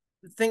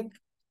 think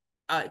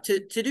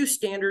to do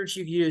standards,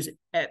 you can use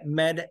at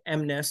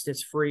MedMnist.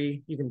 It's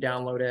free. You can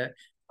download it.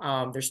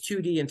 There's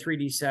 2D and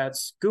 3D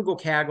sets, Google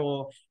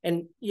Kaggle,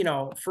 and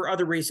for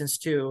other reasons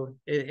too.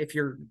 If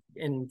you're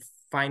in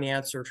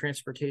finance or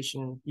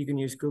transportation, you can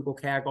use Google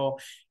Kaggle,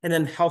 and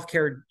then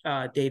healthcare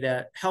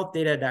data,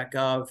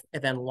 healthdata.gov,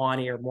 and then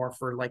Lonnie are more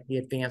for like the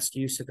advanced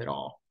use of it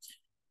all.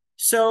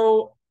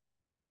 So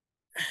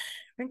I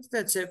think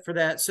that's it for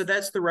that. So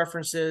that's the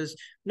references.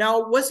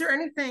 Now, was there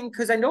anything,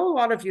 because I know a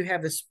lot of you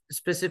have this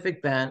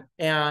specific bent,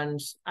 and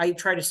I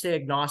try to stay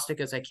agnostic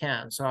as I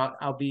can. So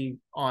I'll be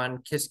on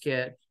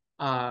Qiskit,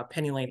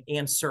 Penny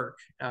and Circ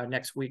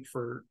next week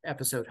for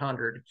episode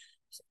 100.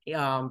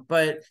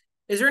 But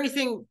is there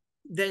anything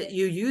that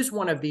you use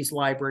one of these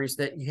libraries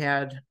that you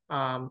had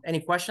any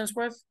questions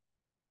with?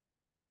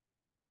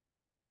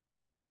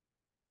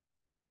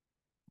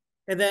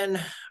 And then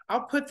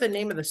I'll put the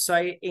name of the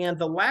site, and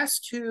the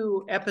last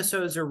 2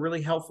 episodes are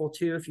really helpful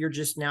too if you're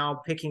just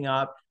now picking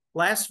up.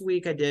 Last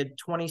week I did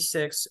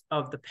 26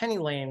 of the Penny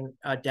Lane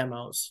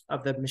demos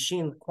of the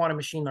quantum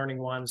machine learning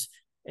ones,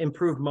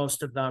 improved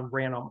most of them,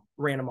 ran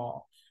them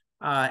all.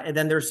 And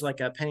then there's like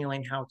a Penny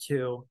Lane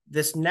how-to.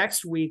 This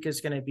next week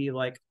is going to be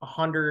like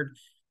 100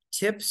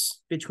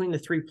 tips between the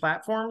 3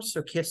 platforms,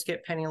 so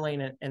Qiskit, Penny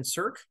Lane, and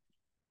Circ,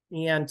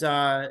 and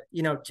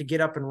to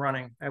get up and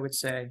running, I would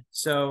say.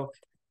 So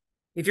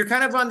if you're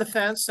kind of on the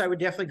fence, I would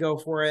definitely go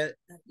for it.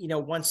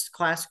 Once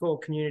classical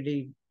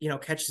community,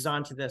 catches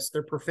on to this,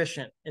 they're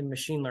proficient in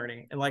machine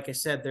learning. And like I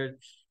said, they're,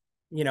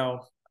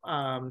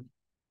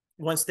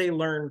 once they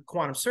learn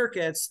quantum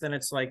circuits, then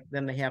it's like,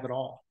 then they have it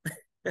all.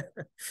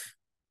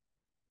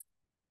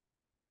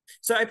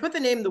 So I put the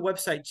name of the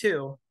website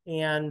too.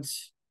 And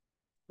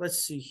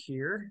let's see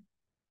here.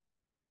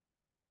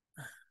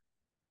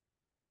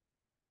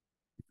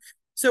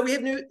 So we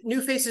have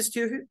new faces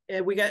too.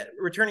 And we got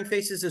returning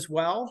faces as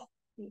well.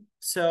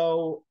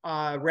 So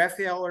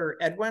Raphael or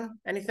Edwin,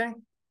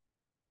 anything?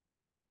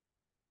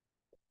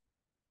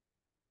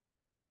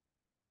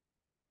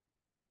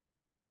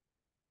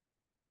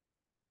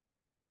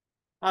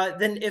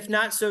 Then if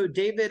not, so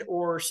David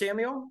or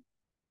Samuel?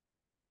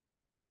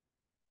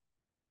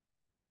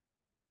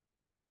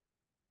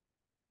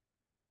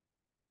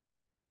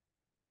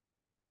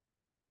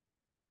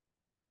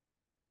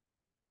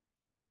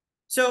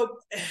 So,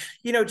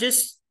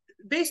 just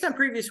based on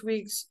previous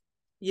weeks,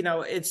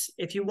 it's,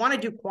 if you want to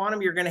do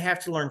quantum, you're going to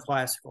have to learn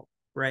classical,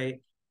 right?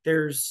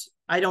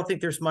 I don't think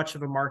there's much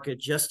of a market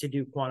just to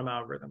do quantum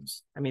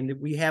algorithms. I mean,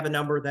 we have a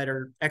number that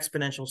are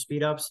exponential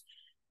speedups.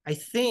 I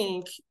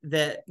think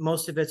that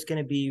most of it's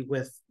going to be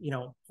with,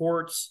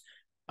 ports,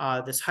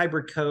 this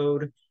hybrid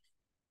code.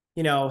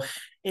 In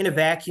a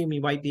vacuum, you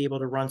might be able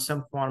to run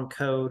some quantum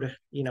code,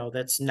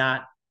 that's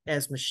not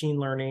as machine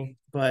learning,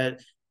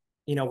 but,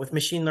 with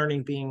machine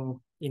learning being,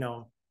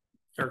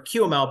 or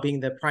QML being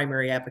the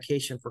primary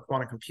application for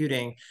quantum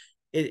computing,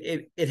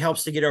 it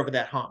helps to get over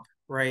that hump,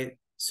 right?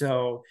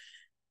 So,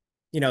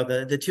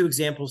 the 2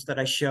 examples that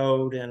I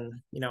showed, and,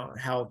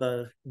 how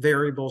the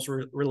variables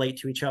relate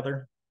to each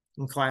other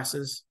in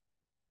classes.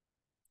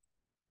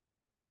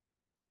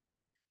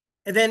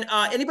 And then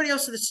anybody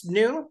else that's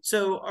new,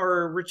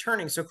 or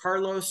returning, so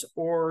Carlos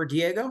or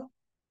Diego?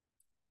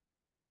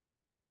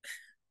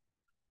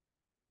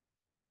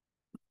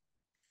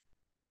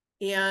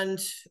 And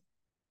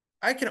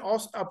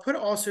I'll put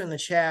also in the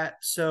chat.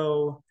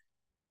 So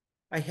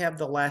I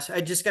have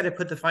I just got to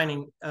put the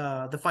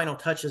final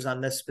touches on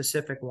this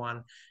specific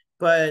one.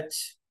 But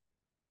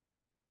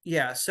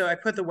yeah, so I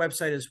put the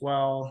website as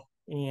well.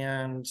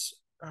 And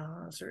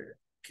sorry,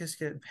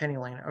 Qiskit, Penny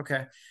Lane.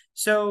 Okay.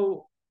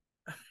 So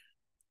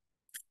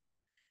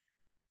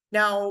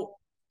now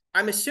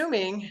I'm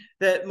assuming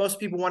that most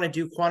people want to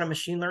do quantum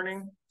machine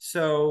learning.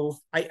 So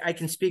I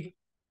can speak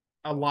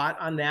a lot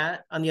on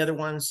that. On the other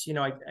ones,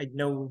 I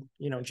know,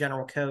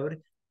 general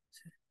code.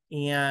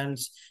 And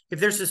if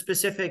there's a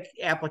specific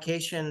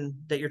application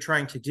that you're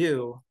trying to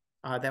do,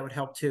 that would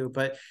help too.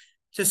 But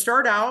to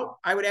start out,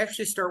 I would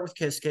actually start with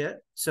Qiskit.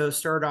 So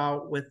start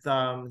out with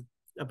a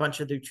bunch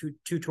of the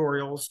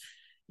tutorials.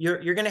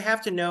 You're going to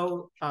have to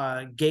know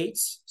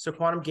gates, so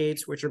quantum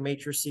gates, which are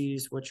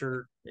matrices,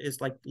 is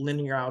like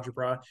linear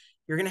algebra.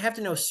 You're going to have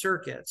to know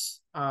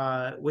circuits,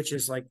 which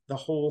is like the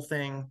whole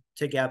thing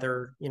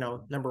together,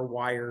 number of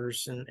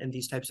wires and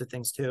these types of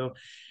things too.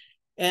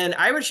 And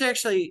I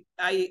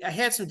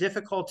had some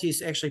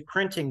difficulties actually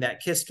printing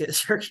that Qiskit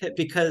circuit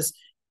because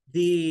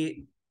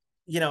there's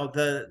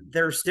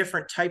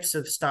different types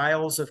of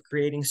styles of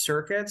creating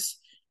circuits.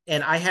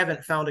 And I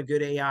haven't found a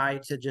good AI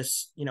to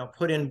just,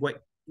 put in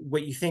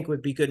what you think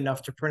would be good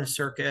enough to print a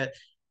circuit.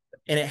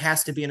 and it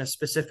has to be in a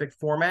specific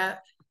format.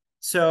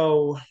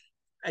 So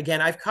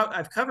again, I've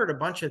covered a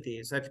bunch of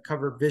these. I've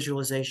covered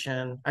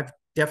visualization. I've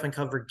definitely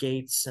covered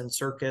gates and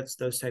circuits,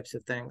 those types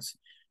of things.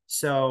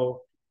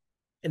 So,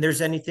 and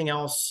there's anything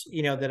else,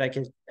 that I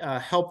can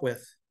help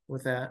with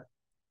that.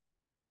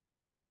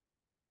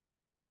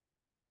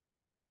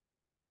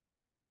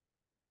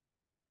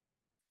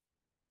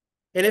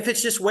 And if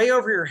it's just way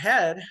over your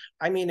head,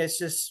 I mean, it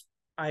just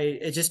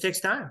takes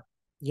time.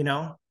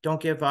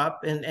 Don't give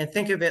up, and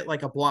think of it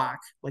like a block.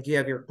 Like you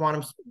have your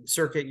quantum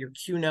circuit, your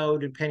Q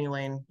node and penny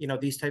lane,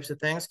 these types of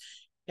things,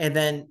 and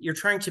then you're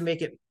trying to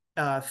make it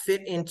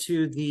fit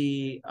into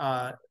the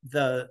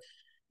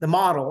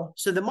model.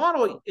 So the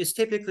model is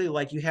typically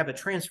like you have a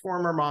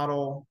transformer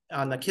model.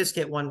 On the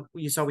Qiskit one,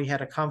 you saw we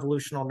had a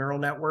convolutional neural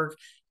network.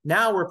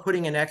 Now we're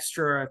putting an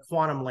extra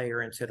quantum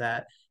layer into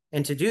that.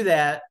 And to do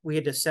that, we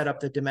had to set up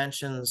the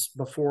dimensions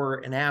before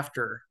and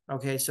after.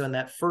 Okay, so in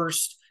that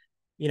first,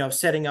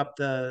 setting up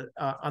the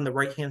on the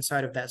right-hand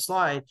side of that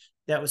slide,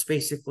 that was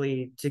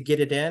basically to get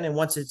it in. And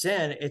once it's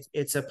in,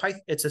 it's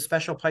a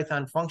special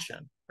Python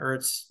function, or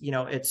it's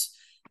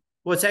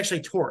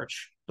actually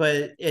torch,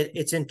 but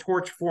it's in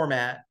torch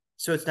format.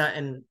 So it's not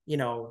in,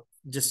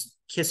 just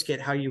Qiskit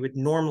how you would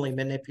normally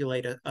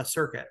manipulate a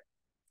circuit.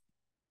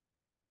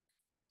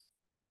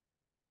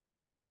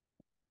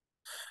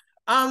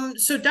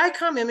 So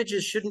DICOM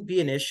images shouldn't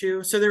be an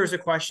issue. So there was a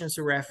question,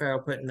 so Raphael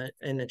put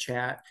in the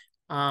chat.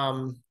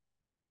 I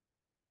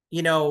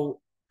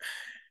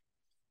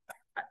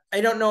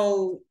don't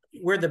know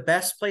where the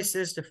best place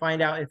is to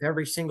find out if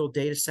every single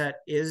data set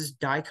is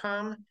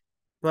DICOM,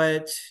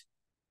 but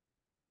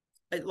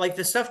like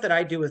the stuff that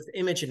I do with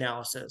image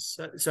analysis.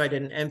 So I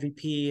did an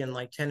MVP and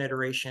like 10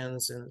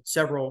 iterations and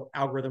several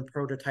algorithm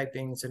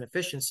prototypings and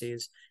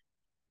efficiencies.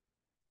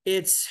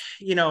 It's,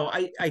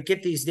 I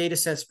get these data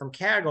sets from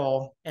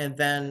Kaggle, and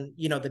then,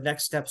 the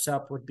next steps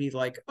up would be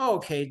like, oh,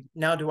 okay,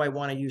 now do I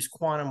want to use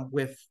quantum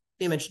with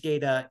image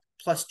data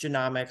plus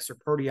genomics or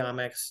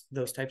proteomics,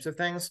 those types of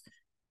things.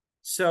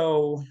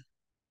 So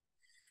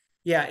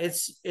yeah,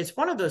 it's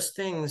one of those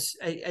things.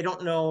 I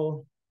don't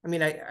know. I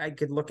mean, I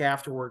could look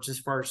afterwards as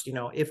far as,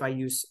 if I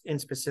use in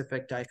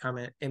specific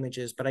DICOM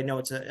images, but I know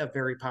it's a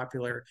very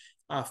popular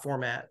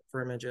format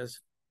for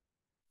images.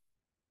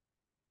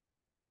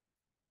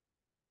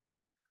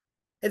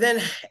 And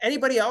then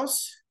anybody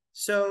else?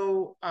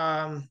 So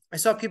I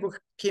saw people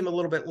came a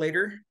little bit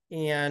later,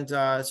 and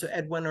so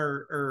Edwin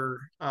or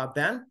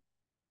Ben.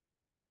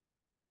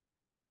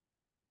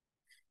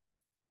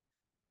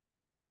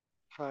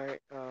 Hi,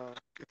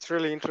 it's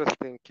really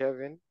interesting,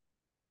 Kevin.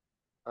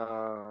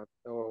 The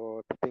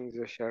things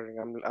you're sharing,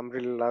 I'm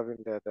really loving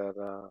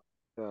the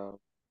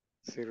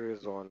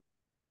series on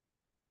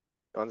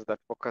ones that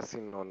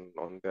focusing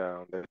on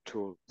the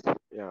tools.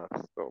 Yeah.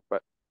 So,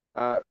 but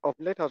of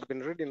late I've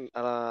been reading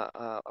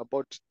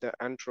about the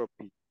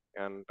entropy,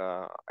 and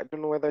I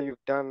don't know whether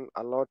you've done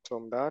a lot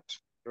on that,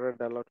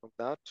 read a lot of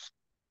that,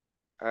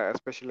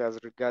 especially as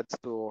regards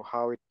to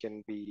how it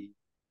can be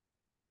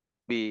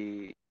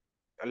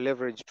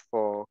leveraged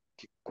for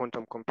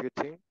quantum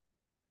computing.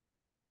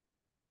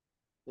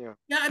 Yeah.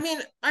 Yeah, I mean,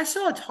 I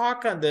saw a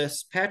talk on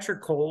this.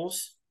 Patrick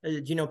Coles.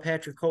 Do you know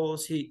Patrick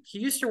Coles? He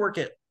used to work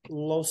at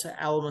Los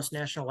Alamos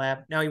National Lab.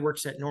 Now he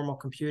works at Normal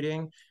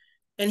Computing,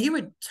 and he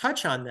would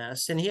touch on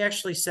this. And he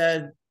actually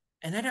said,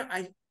 and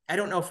I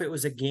don't know if it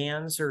was a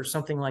GANs or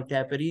something like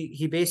that, but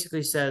he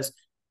basically says,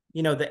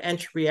 the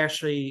entropy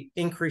actually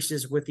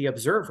increases with the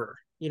observer,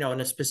 in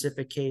a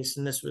specific case.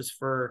 And this was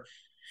for,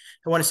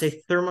 I want to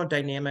say,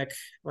 thermodynamic,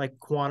 like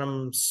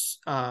quantums,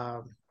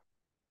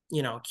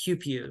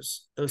 QPUs,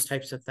 those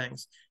types of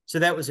things. So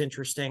that was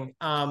interesting.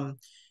 And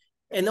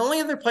the only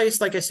other place,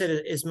 like I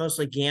said, is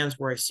mostly GANs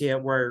where I see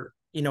it, where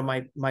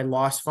my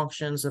loss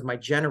functions of my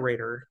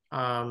generator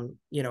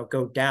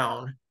go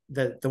down,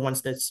 the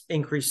ones that's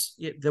increase,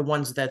 the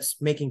ones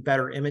that's making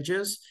better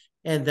images,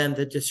 and then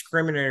the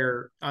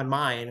discriminator on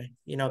mine,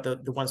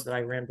 the ones that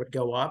I ran would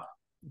go up,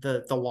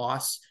 the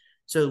loss.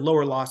 So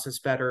lower loss is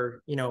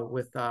better,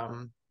 with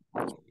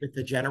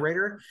the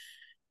generator.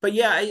 But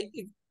yeah,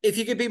 if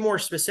you could be more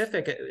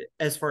specific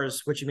as far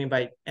as what you mean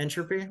by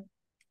entropy.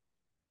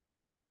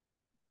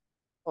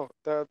 Oh,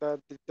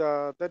 the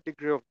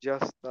degree of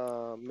just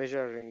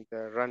measuring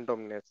the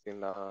randomness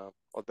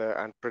or the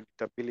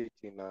unpredictability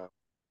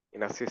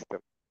in a system.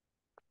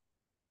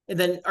 And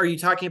then, are you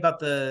talking about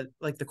the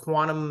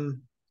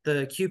quantum,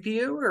 the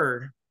QPU,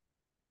 or?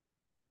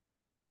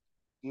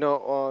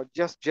 No,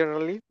 just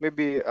generally,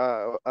 maybe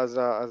as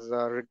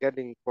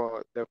regarding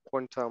for the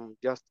quantum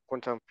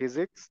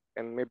physics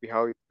and maybe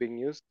how it's being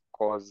used,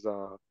 because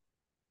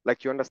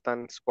like you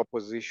understand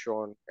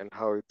superposition and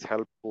how it's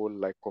helpful,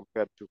 like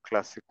compared to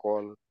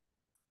classical,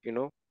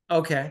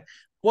 Okay.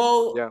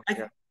 Well,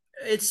 Yeah.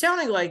 it's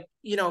sounding like,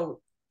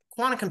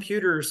 quantum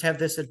computers have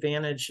this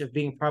advantage of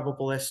being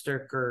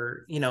probabilistic,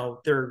 or,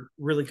 they're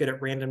really good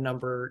at random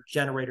number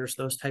generators,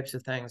 those types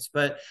of things.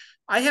 But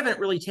I haven't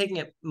really taken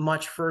it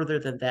much further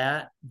than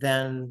that.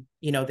 Then,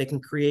 they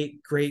can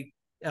create great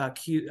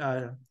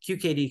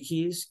QKD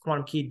keys,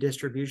 quantum key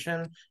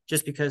distribution,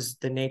 just because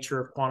the nature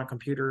of quantum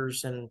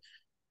computers and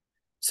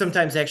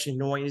sometimes actually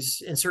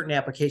noise in certain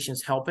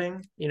applications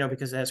helping,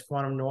 because it has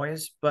quantum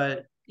noise.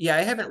 But yeah,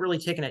 I haven't really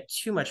taken it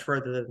too much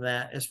further than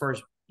that as far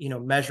as,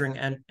 measuring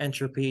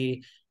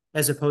entropy,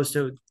 as opposed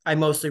to I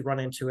mostly run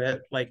into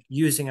it like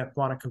using a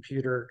quantum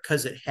computer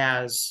because it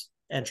has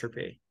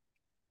entropy.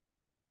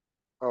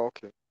 Oh,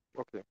 okay.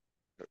 Okay.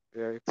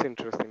 Yeah, it's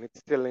interesting. It's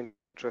still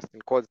interesting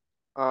because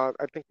I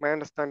think my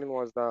understanding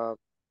was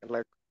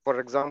like, for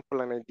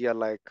example, an idea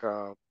like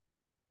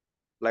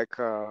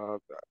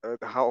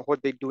how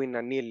what they do in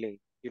annealing,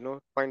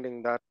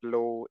 finding that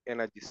low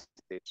energy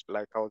state.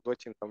 Like I was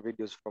watching some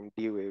videos from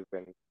D-Wave,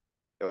 and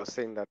they were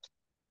saying that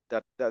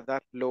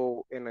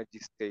low energy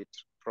state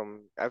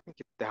from, I think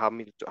it's the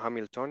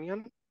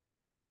Hamiltonian,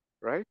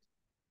 right?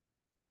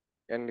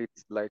 And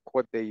it's like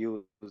what they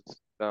use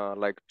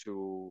like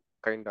to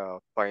kind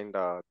of find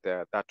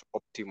that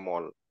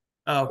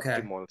Okay.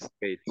 optimal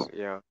state.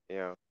 Yeah,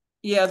 yeah.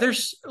 Yeah,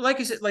 there's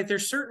like I said, like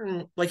there's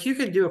certain like you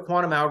could do a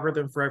quantum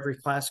algorithm for every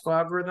classical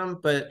algorithm,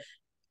 but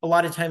a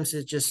lot of times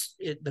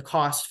the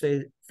cost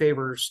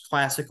favors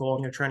classical,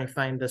 and you're trying to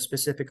find the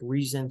specific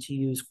reason to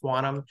use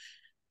quantum.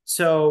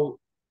 So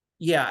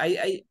yeah,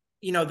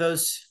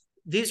 those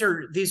these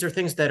are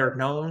things that are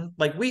known.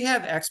 Like we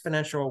have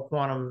exponential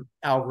quantum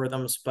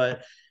algorithms,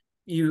 but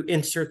you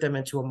insert them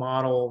into a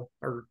model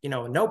or a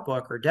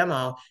notebook or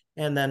demo,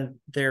 and then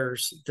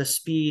there's the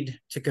speed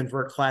to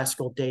convert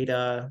classical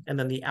data, and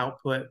then the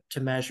output to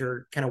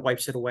measure kind of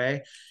wipes it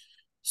away.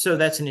 So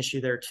that's an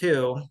issue there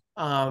too.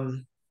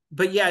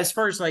 But yeah, as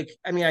far as like,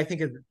 I mean, I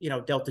think of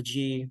delta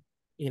G,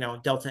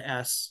 delta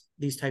S,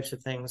 these types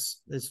of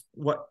things is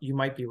what you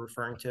might be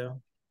referring to.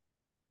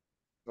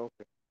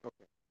 Okay,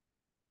 okay.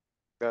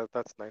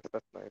 That's nice.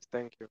 That's nice.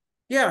 Thank you.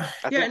 Yeah,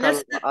 I yeah, think and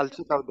that's I'll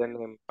check out the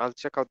name. I'll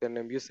check out the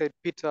name. You said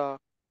Peter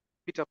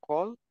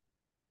Cole?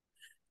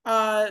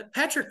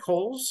 Patrick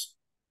Coles.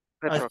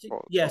 Petra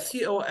Cole. Yeah,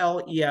 Okay.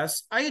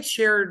 Coles. I had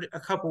shared a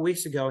couple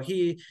weeks ago.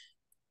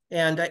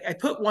 I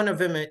put one of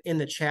them in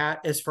the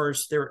chat as far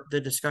as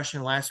the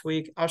discussion last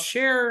week. I'll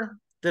share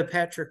the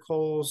Patrick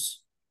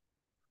Coles.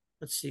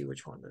 Let's see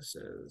which one this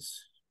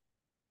is.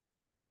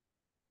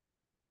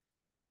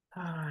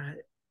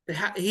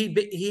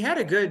 He had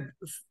a good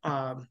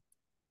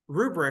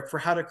rubric for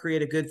how to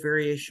create a good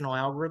variational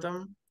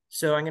algorithm.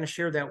 So I'm going to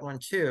share that one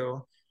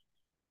too.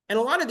 And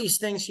a lot of these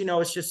things,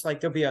 it's just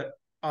like there'll be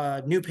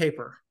a new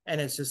paper,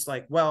 and it's just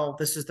like, well,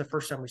 this is the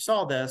first time we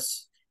saw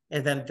this,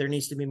 and then there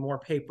needs to be more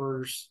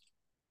papers.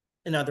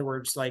 In other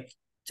words, like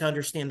to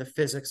understand the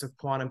physics of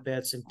quantum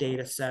bits and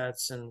data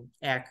sets and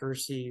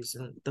accuracies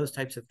and those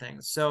types of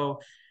things. So,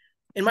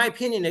 in my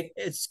opinion,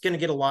 it's going to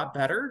get a lot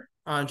better,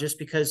 just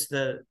because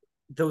the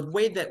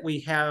way that we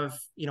have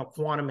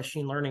quantum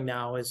machine learning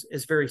now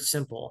is very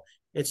simple.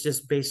 It's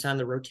just based on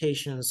the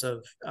rotations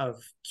of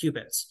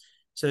qubits.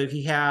 So if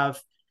you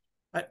have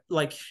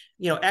like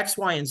X,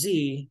 Y, and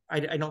Z,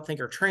 I don't think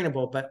are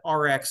trainable, but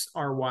RX,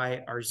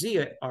 RY,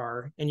 RZ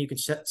are, and you can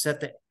set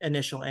the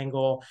initial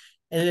angle,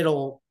 and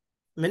it'll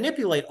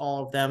manipulate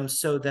all of them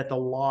so that the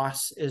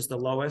loss is the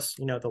lowest,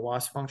 the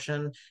loss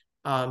function,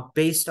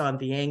 based on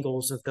the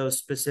angles of those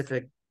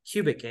specific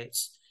qubit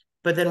gates.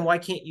 But then why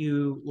can't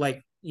you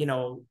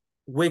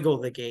wiggle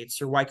the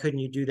gates, or why couldn't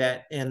you do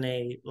that in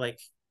a, like,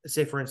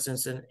 say for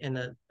instance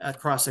in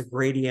across a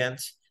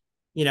gradient?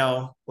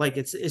 Like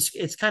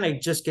it's kind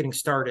of just getting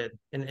started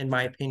in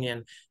my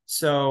opinion.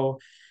 So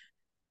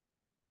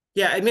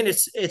yeah, I mean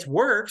it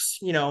works,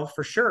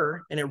 for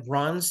sure, and it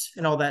runs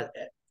and all that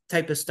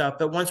type of stuff.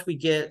 But once we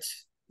get,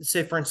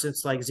 say for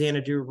instance, like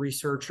Xanadu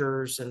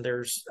researchers, and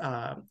there's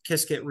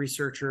Qiskit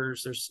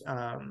researchers, there's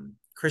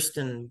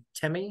Kristen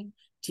Temme,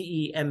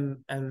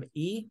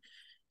 Temme.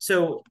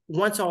 So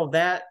once all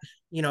that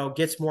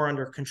gets more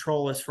under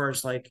control, as far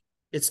as like,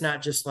 it's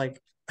not just like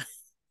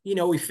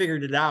we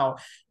figured it out.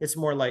 It's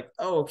more like,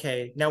 oh,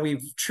 okay, now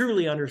we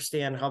truly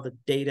understand how the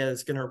data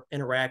is going to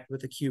interact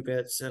with the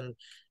qubits, and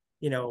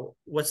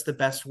what's the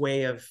best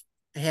way of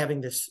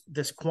having this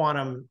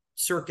quantum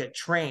circuit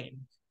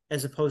train,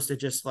 as opposed to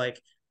just like,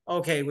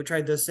 okay, we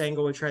tried this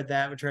angle, we tried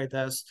that, we tried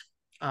this.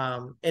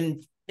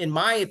 And in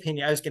my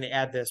opinion, I was going to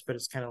add this, but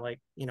it's kind of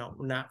like,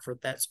 not for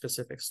that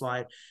specific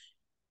slide.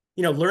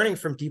 Learning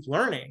from deep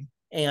learning,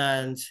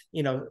 and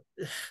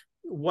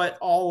what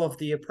all of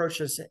the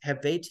approaches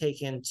have they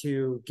taken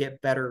to get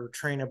better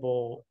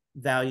trainable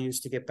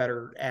values, to get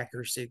better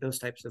accuracy, those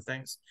types of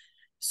things.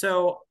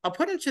 So I'll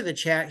put into the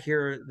chat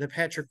here the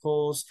Patrick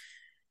Coles.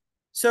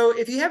 So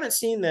if you haven't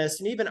seen this,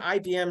 and even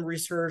IBM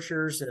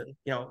researchers and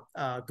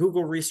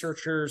Google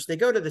researchers, they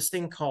go to this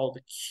thing called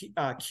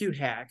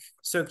QHack.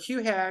 So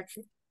QHack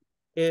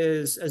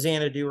is a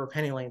Xanadu or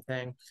penny lane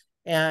thing,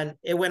 and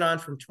it went on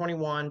from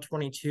 21,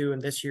 22,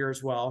 and this year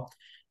as well.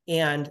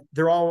 And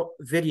they're all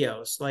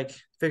videos, like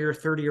figure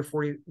 30 or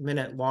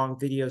 40-minute long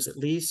videos at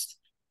least,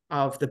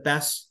 of the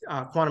best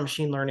quantum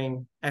machine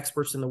learning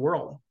experts in the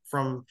world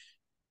from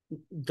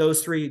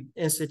those three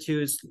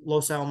institutes.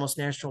 Los Alamos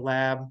National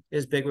Lab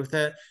is big with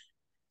it.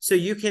 So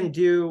you can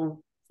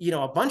do,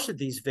 a bunch of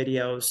these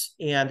videos,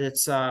 and it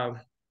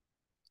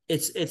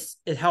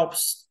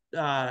helps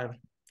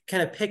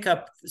kind of pick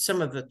up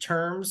some of the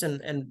terms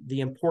and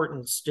the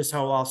importance, just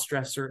how I'll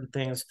stress certain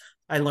things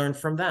I learned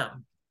from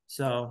them.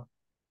 So,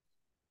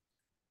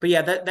 but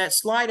yeah, that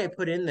slide I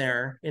put in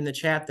there in the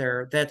chat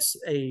there, that's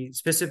a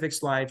specific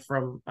slide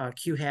from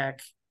QHack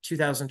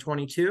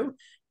 2022.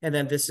 And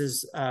then this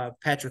is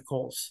Patrick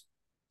Coles.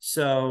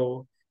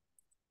 So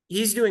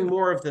he's doing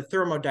more of the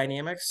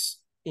thermodynamics.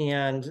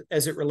 And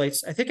as it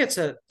relates, I think it's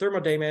a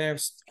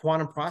thermodynamics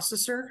quantum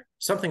processor,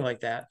 something like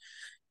that.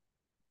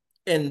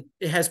 And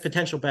it has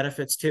potential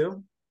benefits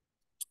too.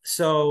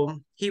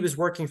 So he was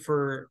working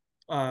for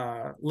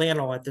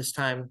Lano at this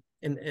time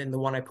in the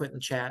one I put in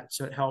the chat.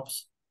 So it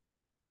helps.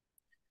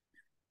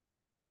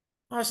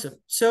 Awesome.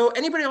 So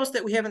anybody else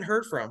that we haven't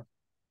heard from?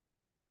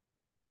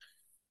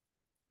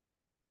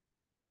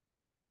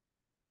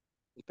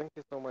 Thank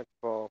you so much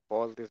for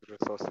all these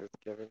resources,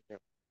 Kevin. Yeah.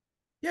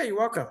 Yeah, you're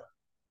welcome.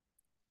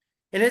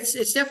 And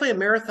it's definitely a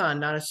marathon,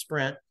 not a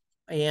sprint.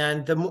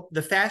 And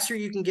the faster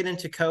you can get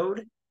into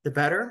code, the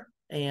better.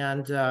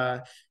 And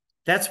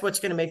that's what's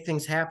going to make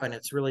things happen.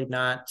 It's really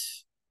not.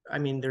 I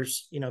mean,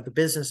 there's the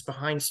business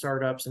behind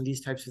startups and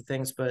these types of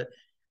things, but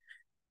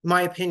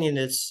my opinion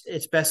is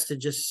it's best to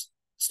just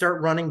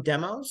start running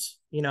demos.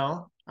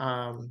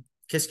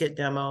 Qiskit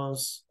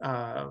demos,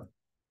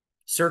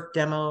 Circ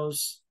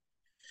demos.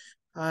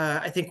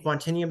 I think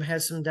Quantinium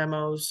has some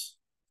demos,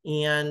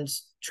 and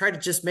try to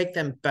just make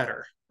them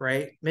better,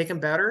 right? Make them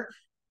better,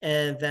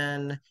 and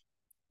then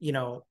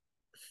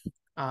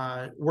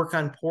work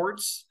on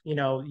ports.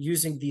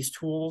 Using these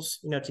tools,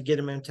 to get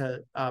them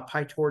into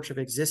PyTorch of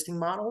existing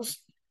models,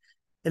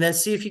 and then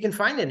see if you can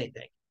find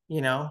anything.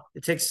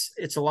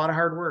 It's a lot of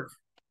hard work.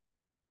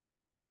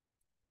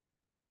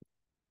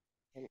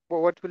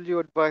 Well, what will you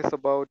advise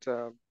about?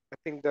 I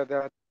think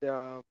that there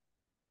are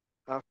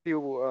a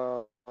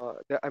few.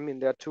 There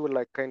are two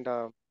like kind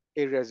of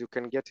areas you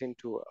can get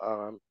into.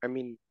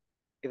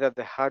 Either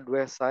the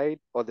hardware side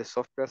or the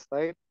software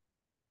side.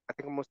 I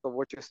think most of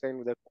what you're saying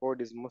with the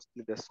code is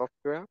mostly the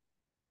software.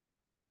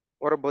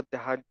 What about the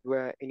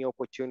hardware? Any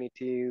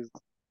opportunities?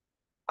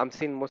 I'm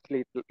seeing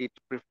mostly it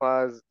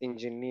prefers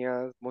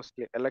engineers,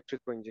 mostly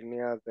electrical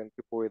engineers and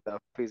people with a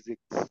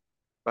physics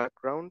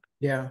background.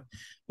 Yeah.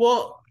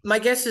 Well, my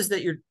guess is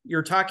that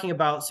you're talking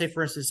about, say,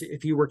 for instance,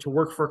 if you were to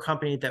work for a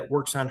company that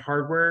works on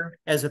hardware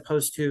as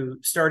opposed to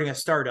starting a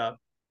startup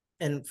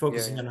and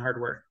focusing on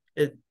hardware.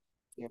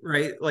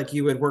 Right? Like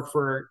you would work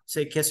for,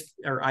 say, KISS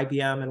or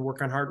IBM and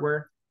work on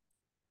hardware.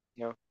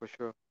 Yeah, for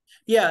sure.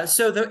 Yeah.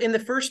 So in the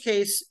first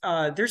case,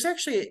 there's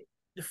actually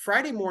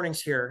Friday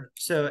mornings here.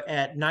 So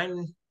at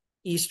 9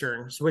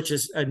 Eastern, which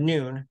is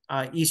noon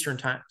Eastern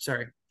time.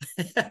 Sorry.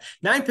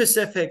 9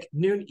 Pacific,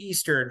 noon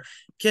Eastern.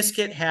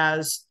 Qiskit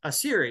has a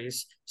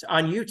series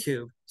on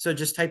YouTube. So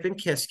just type in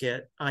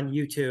Qiskit on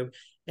YouTube.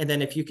 And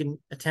then if you can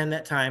attend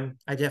that time,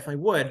 I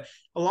definitely would.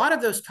 A lot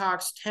of those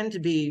talks tend to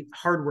be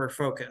hardware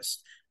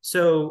focused.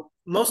 So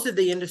most of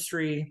the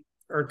industry,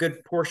 or a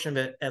good portion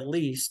of it at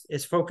least,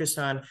 is focused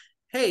on,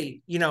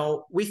 hey,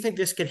 we think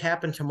this could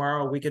happen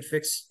tomorrow. We could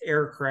fix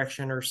error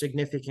correction or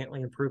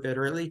significantly improve it,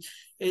 or at least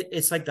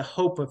it's like the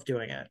hope of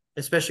doing it,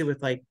 especially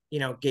with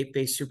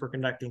gate-based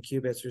superconducting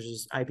qubits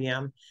versus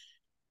IBM.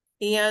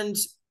 And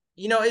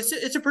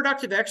it's a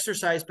productive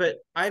exercise, but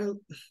I'm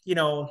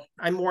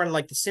more in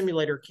like the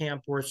simulator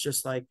camp where it's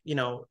just like,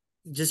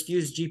 just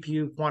use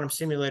GPU quantum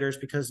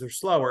simulators because they're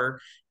slower.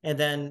 And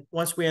then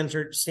once we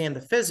understand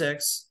the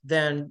physics,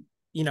 then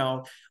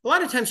a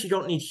lot of times you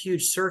don't need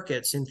huge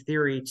circuits in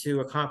theory to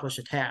accomplish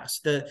a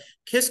task. The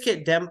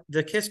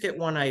Qiskit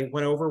one I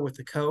went over with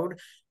the code,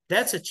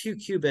 that's a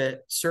 2-qubit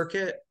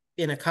circuit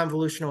in a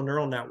convolutional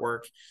neural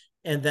network.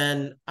 And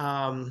then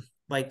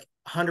like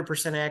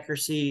 100%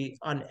 accuracy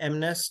on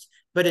MNIST,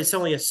 but it's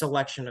only a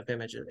selection of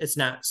images. It's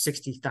not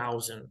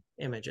 60,000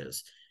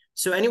 images.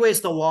 So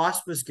anyways, the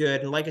loss was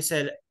good. And like I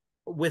said,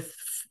 with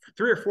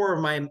 3 or 4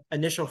 of my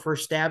initial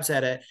first stabs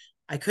at it,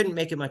 I couldn't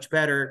make it much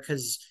better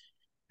because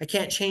I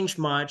can't change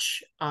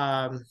much.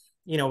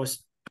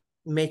 Was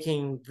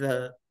making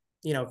the,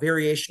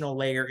 variational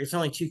layer. It's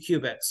only 2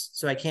 qubits.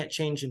 So I can't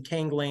change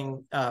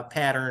entangling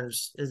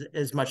patterns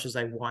as much as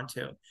I want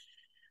to.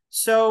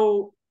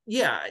 So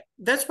yeah,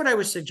 that's what I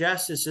would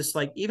suggest is just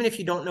like, even if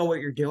you don't know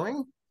what you're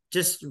doing,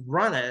 just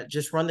run it,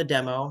 just run the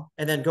demo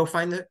and then go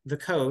find the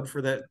code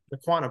for the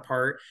quantum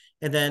part.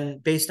 And then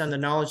based on the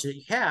knowledge that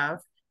you have,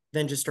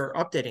 then just start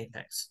updating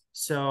things.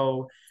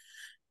 So,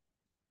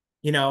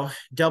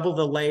 double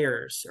the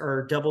layers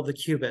or double the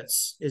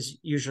qubits is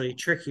usually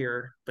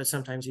trickier, but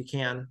sometimes you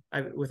can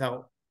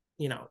without,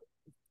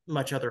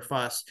 much other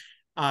fuss.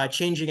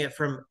 Changing it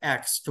from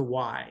X to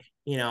Y,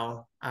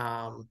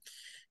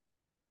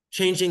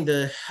 changing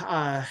the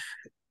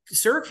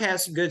Circ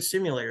has good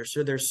simulators.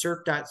 So there's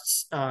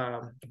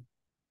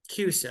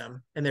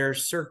Circ.QSim and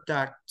there's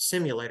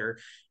Circ.Simulator.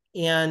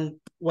 And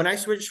when I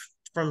switched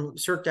from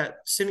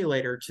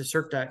Circ.Simulator to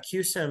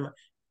Circ.QSim,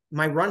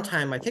 my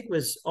runtime, I think,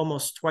 was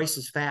almost twice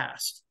as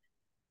fast.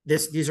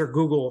 These are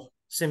Google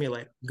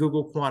simulator,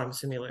 Google quantum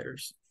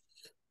simulators.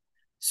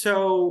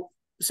 So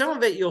some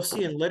of it you'll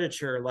see in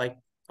literature, like,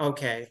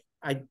 okay,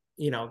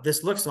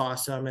 this looks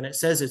awesome and it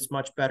says it's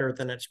much better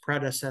than its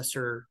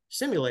predecessor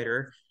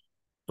simulator,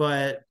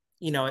 but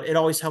it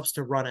always helps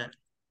to run it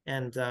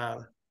and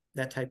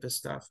that type of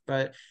stuff.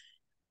 But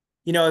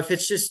if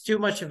it's just too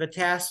much of a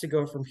task to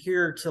go from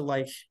here to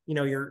like,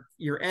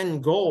 your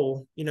end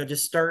goal,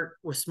 just start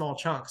with small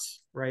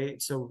chunks,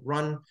 right? So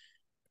run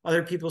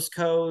other people's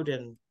code.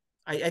 And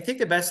I think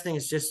the best thing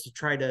is just to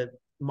try to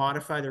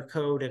modify their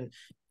code and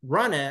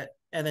run it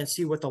and then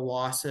see what the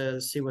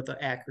losses, see what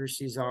the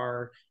accuracies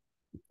are,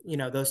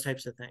 those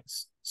types of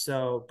things.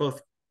 So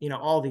both,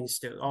 all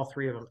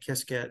three of them,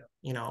 Qiskit,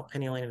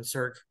 Penny Lane and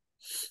Cirq,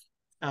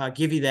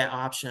 give you that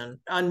option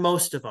on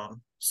most of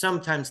them.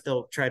 Sometimes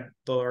they'll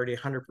already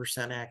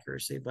 100%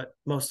 accuracy, but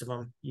most of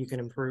them you can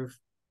improve.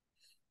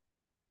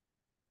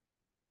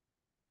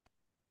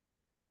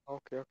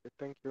 Okay,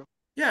 thank you.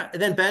 Yeah.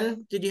 And then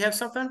Ben, did you have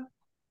something?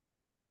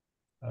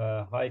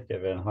 Hi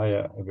Kevin.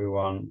 Hi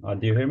everyone.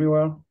 Do you hear me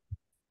well?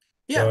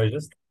 So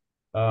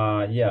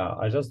Yeah.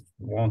 I just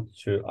want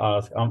to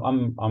ask.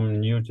 I'm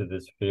new to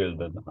this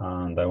field,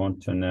 and I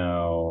want to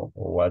know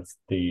what's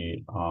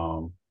the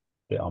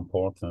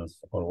importance,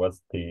 or if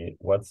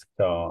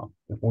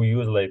we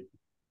use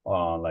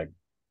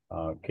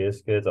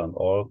Qiskit and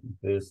all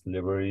these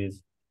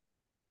libraries,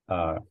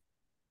 uh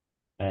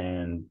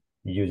and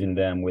using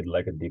them with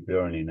like a deep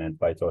learning and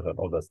PyTorch and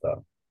all that stuff.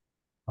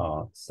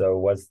 So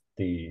what's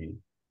the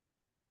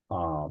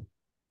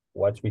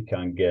what we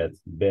can get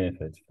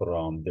benefit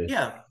from this?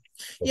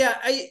 Yeah,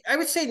 I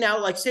would say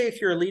now, like, say if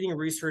you're a leading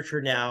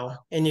researcher now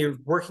and you're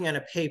working on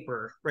a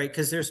paper, right?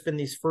 Because there's been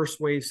these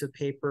first waves of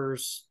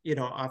papers,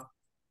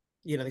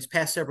 these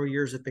past several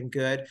years have been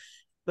good,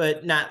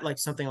 but not like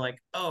something like,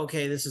 oh,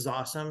 okay, this is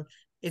awesome.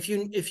 If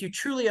you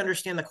truly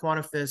understand the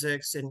quantum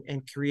physics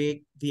and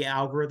create the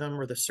algorithm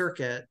or the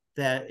circuit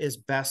that is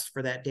best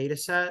for that data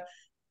set,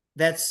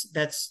 that's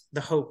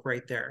the hope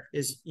right there.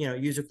 Is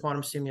use a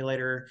quantum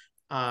simulator.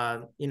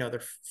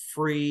 They're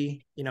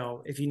free.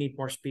 If you need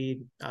more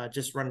speed,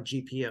 just run a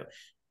GPU.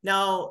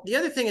 Now, the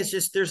other thing is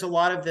just there's a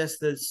lot of this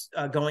that's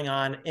going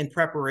on in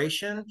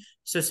preparation.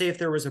 So say if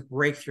there was a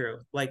breakthrough,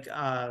 like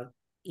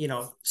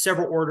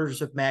several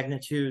orders of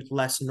magnitude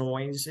less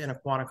noise in a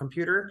quantum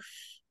computer,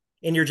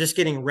 and you're just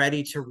getting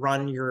ready to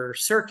run your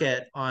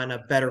circuit on a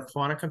better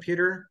quantum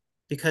computer,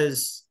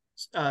 because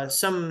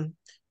most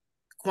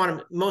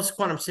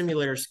quantum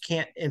simulators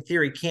in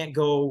theory can't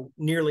go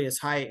nearly as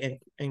high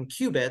in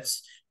qubits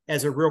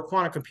as a real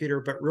quantum computer,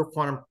 but real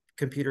quantum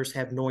computers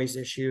have noise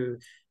issue.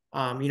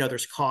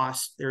 There's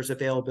cost, there's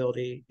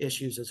availability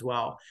issues as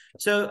well.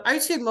 So I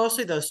would say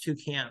mostly those two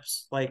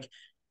camps. Like,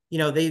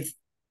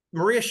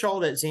 Maria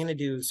Schuld at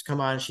Xanadu's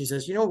come on. She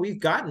says, we've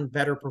gotten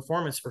better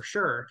performance for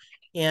sure.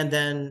 And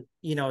then,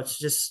 it's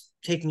just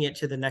taking it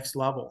to the next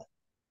level.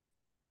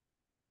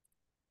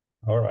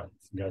 All right.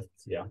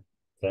 Yeah.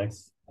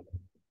 Thanks.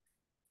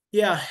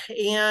 Yeah.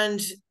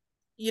 And,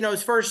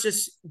 as far as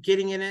just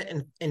getting in it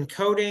and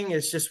coding,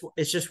 it's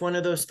just one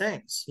of those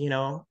things,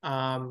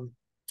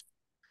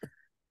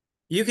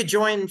 you could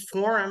join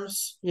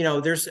forums,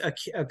 there's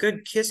a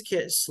good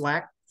Qiskit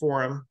Slack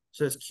forum.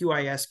 So it's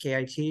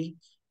Qiskit.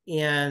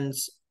 And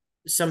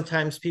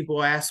sometimes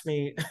people ask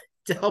me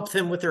to help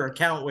them with their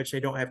account, which I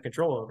don't have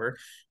control over,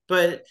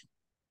 but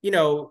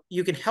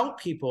you can help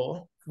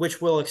people,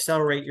 which will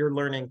accelerate your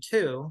learning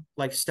too,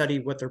 like study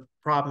what their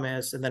problem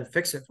is and then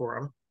fix it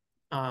for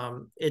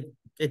them.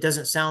 It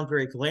doesn't sound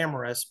very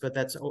glamorous, but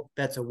that's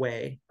a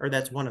way, or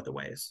that's one of the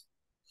ways.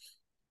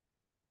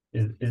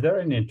 Is there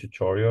any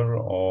tutorial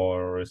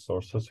or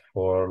resources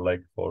for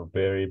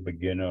very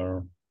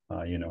beginner,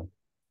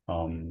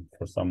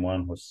 for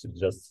someone who's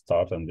just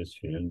starting this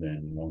field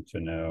and want to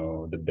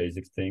know the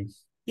basic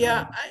things?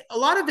 Yeah, a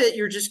lot of it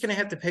you're just going to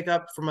have to pick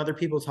up from other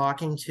people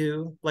talking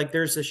to. Like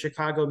there's the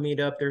Chicago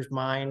meetup, there's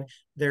mine,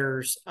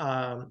 there's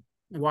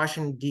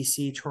Washington,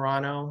 D.C.,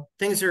 Toronto.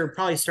 Things are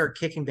probably start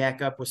kicking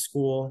back up with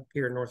school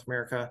here in North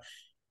America.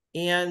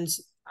 And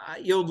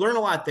you'll learn a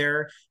lot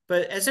there.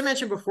 But as I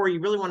mentioned before, you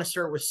really want to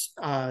start with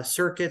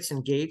circuits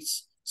and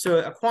gates. So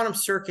a quantum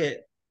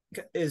circuit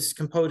is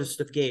composed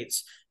of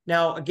gates.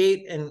 Now, a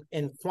gate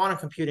in quantum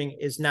computing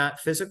is not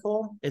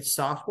physical, it's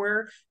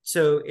software.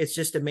 So it's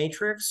just a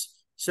matrix.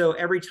 So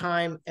every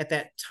time at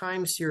that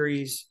time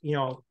series,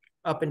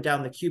 up and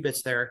down the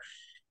qubits there,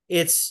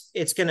 it's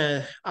going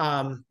to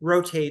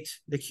rotate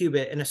the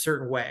qubit in a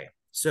certain way.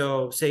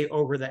 So say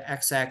over the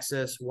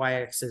x-axis,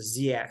 y-axis,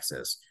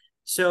 z-axis.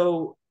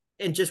 So,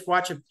 and just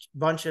watch a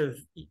bunch of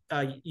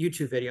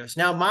YouTube videos.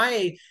 Now,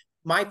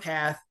 my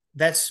path,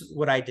 that's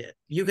what I did.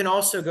 You can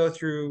also go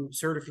through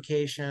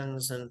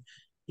certifications and,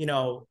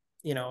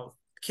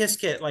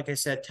 Qiskit, like I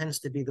said, tends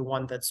to be the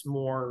one that's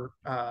more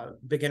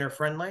beginner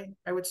friendly,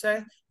 I would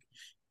say.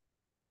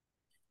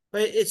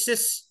 But it's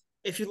just,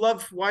 if you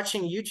love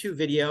watching YouTube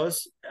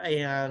videos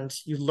and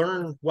you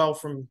learn well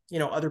from,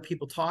 other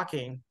people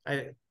talking,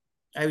 I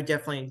would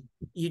definitely,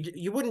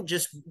 you wouldn't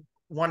just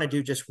want to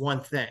do just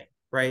one thing.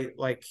 right?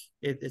 Like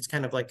it's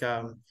kind of like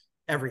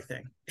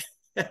everything.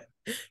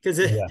 Because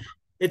Yeah.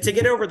 it to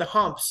get over the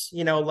humps,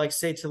 like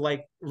say to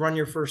like run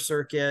your first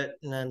circuit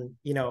and then,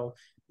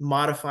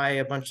 modify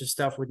a bunch of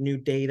stuff with new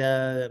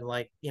data and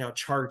like,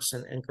 charts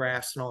and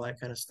graphs and all that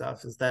kind of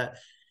stuff is that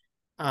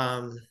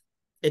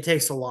it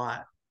takes a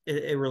lot.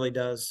 It really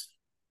does.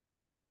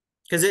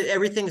 Because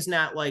everything's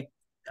not like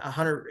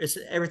 100,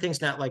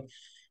 everything's not like,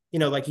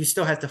 like you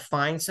still have to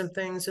find some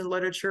things in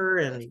literature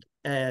and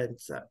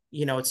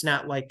it's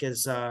not like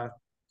as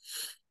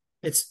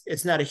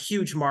it's not a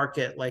huge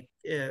market like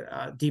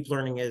deep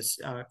learning is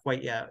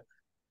quite yet.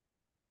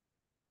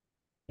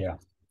 Yeah.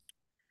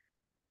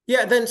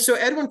 Yeah. Then so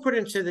Edwin put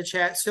into the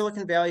chat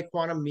Silicon Valley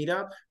Quantum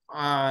Meetup.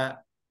 I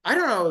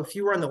don't know if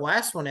you were on the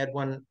last one,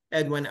 Edwin.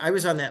 I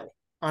was on the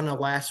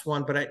last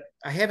one, but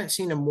I haven't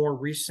seen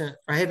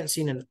I haven't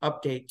seen an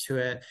update to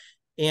it.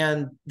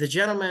 And the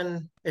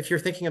gentleman, if you're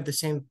thinking of the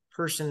same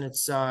person,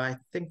 it's I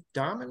think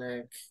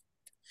Dominic.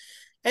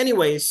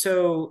 Anyway,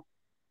 so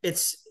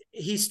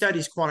he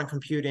studies quantum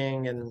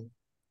computing and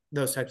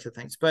those types of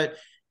things. But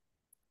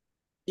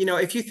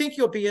if you think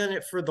you'll be in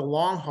it for the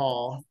long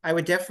haul, I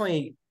would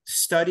definitely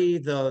study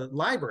the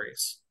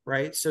libraries,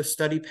 right? So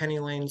study Penny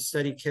Lane,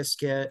 study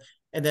Qiskit,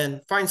 and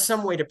then find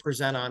some way to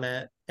present on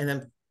it. And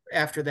then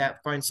after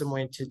that, find some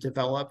way to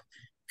develop.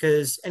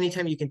 Because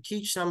anytime you can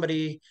teach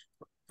somebody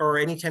or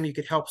anytime you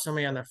could help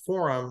somebody on the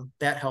forum,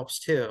 that helps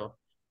too.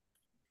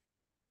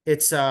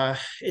 It's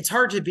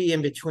hard to be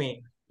in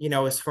between,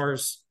 as far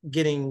as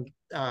getting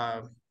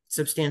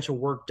substantial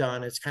work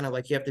done. It's kind of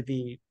like you have to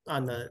be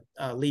on the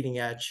leading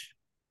edge.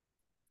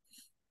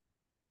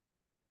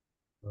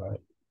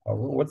 Right.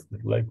 What's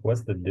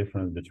the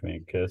difference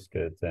between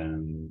Qiskit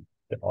and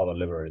the other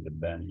library, the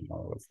Ben,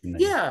 or what's the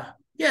name?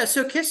 Yeah.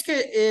 So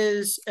Qiskit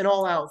is an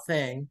all-out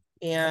thing,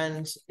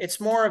 and it's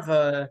more of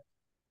a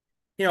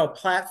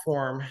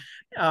platform.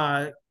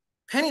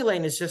 Penny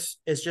Lane is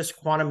just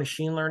quantum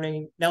machine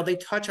learning. Now they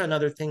touch on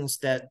other things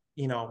that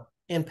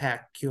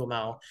impact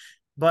QML,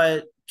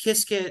 but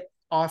Qiskit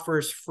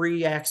offers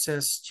free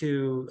access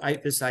to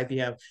this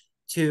IBM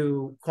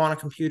to quantum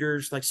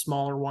computers, like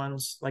smaller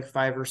ones, like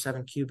 5 or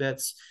 7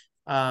 qubits.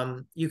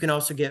 You can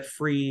also get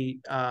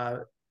free.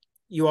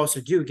 You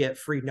also do get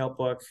free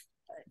notebook.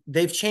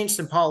 They've changed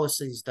some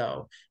policies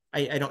though.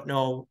 I don't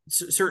know.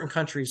 Certain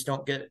countries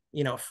don't get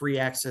free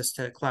access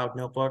to cloud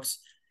notebooks.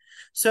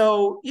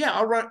 So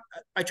yeah,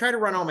 I try to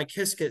run all my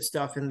Qiskit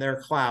stuff in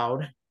their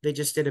cloud. They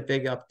just did a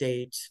big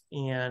update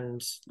and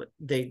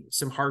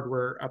some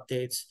hardware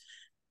updates.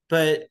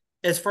 But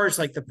as far as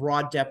like the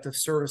broad depth of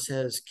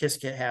services,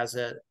 Qiskit has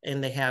it,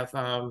 and they have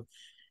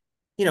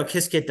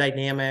Qiskit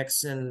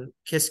dynamics and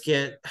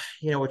Qiskit,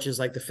 which is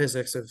like the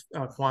physics of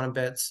quantum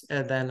bits,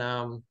 and then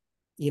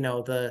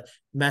the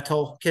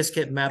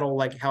Qiskit metal,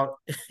 like how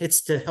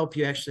it's to help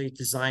you actually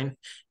design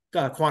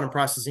quantum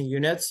processing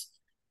units,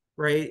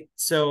 right?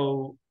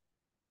 So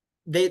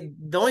the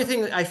only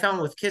thing I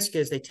found with Qiskit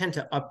is they tend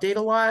to update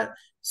a lot.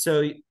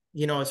 So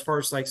as far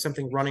as like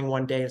something running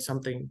one day and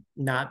something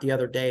not the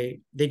other day,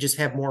 they just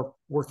have more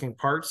working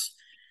parts.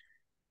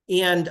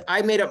 And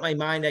I made up my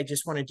mind, I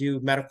just want to do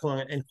medical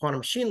and quantum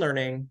machine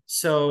learning.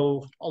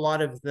 So a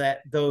lot of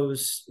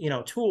those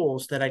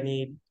tools that I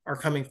need are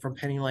coming from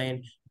Penny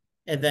Lane.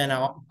 And then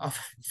I'll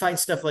find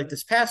stuff like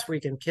this past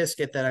week in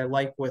Qiskit that I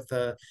like with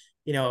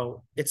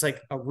it's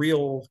like a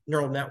real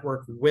neural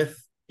network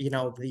with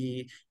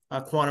the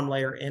quantum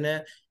layer in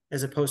it,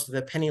 as opposed to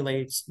the Penny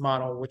Lane's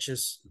model, which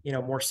is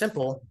more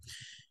simple.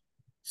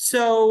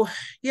 So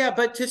yeah,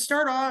 but to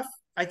start off,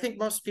 I think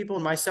most people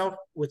and myself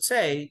would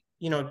say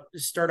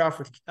start off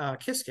with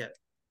Qiskit.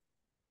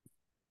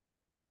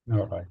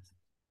 All right.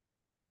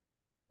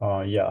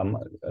 Yeah,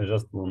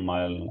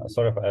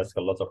 sorry if I ask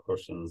a lot of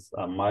questions.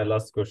 My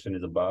last question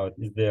is about,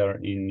 is there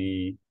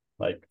any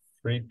like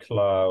free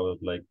cloud,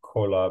 like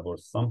Colab or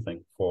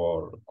something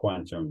for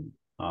quantum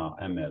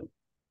ML?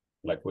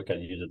 Like we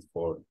can use it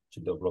to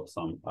develop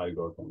some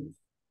algorithms.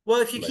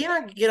 Well, if you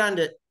cannot get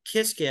onto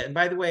Qiskit, and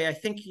by the way, I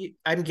think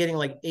I'm getting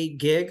like 8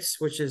 gigs,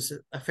 which is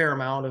a fair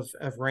amount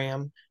of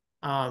RAM,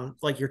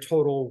 like your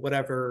total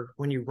whatever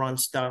when you run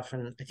stuff,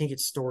 and I think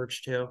it's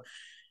storage too.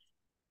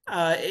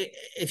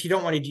 If you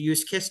don't want to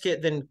use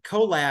Qiskit, then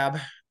Colab,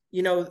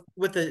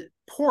 with the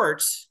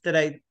ports that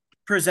I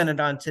presented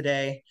on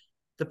today,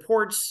 the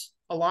ports,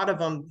 a lot of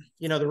them,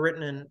 they're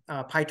written in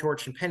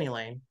PyTorch and Penny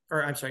Lane,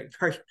 or I'm sorry,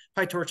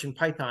 PyTorch and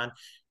Python,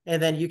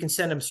 and then you can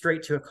send them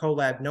straight to a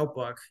Colab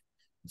notebook.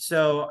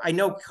 So I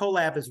know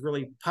Colab is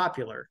really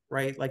popular,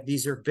 right? Like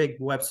these are big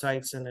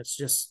websites and it's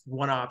just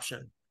one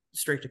option,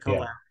 straight to Colab.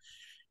 Yeah.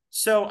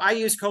 So I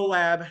use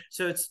Colab.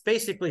 So it's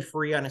basically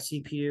free on a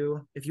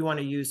CPU. If you want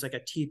to use like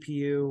a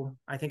TPU,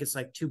 I think it's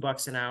like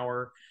 $2 an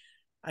hour.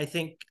 I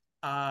think,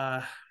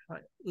 no,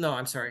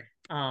 I'm sorry.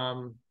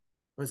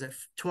 Was it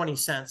 20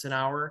 cents an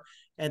hour?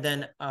 And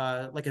then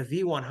like a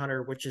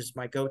V100, which is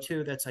my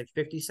go-to, that's like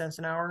 50 cents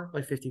an hour,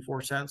 like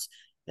 54 cents.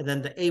 And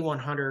then the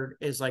A100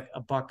 is like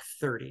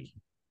 $1.30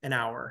 an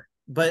hour.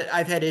 but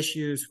I've had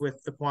issues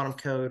with the quantum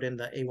code and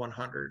the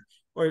A100,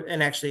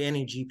 and actually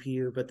any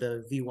GPU, but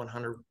the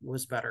V100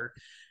 was better.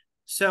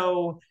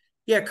 So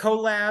yeah,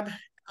 Colab.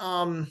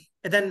 And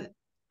then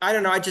I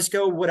don't know, I just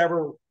go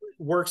whatever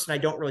works, and I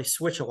don't really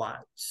switch a lot.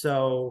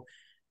 So,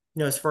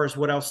 as far as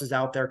what else is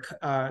out there,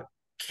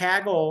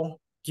 Kaggle,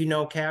 do you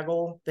know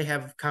Kaggle? They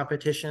have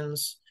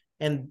competitions,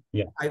 and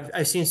Yeah.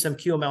 I've seen some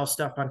QML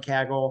stuff on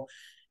Kaggle.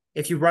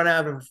 If you run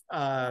out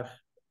of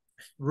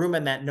room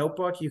in that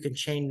notebook, you can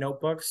chain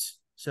notebooks.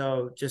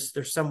 So just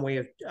there's some way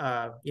of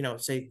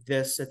say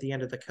this at the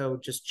end of the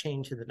code, just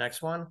chain to the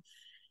next one.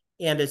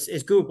 And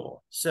it's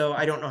Google. So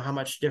I don't know how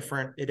much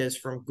different it is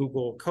from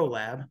Google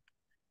Colab.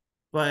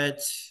 But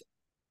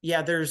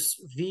yeah, there's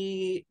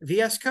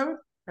VS Code.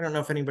 I don't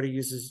know if anybody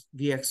uses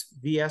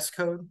VS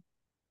Code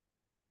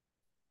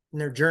in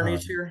their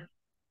journeys here.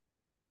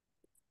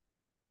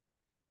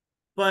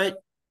 But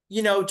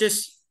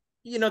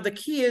the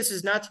key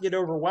is not to get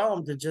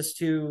overwhelmed, and just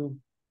to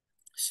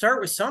start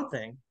with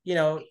something.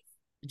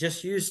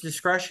 Just use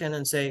discretion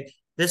and say,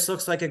 this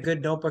looks like a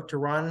good notebook to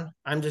run.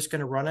 I'm just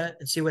going to run it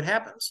and see what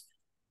happens.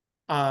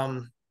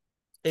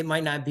 It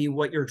might not be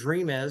what your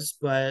dream is,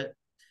 but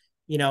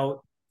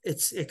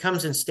it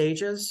comes in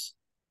stages,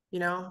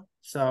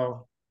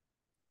 so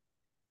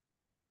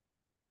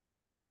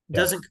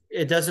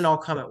it doesn't all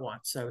come at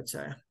once, I would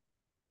say.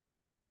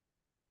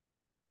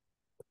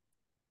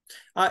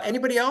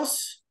 Anybody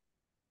else?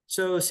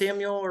 So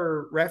Samuel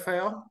or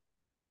Raphael?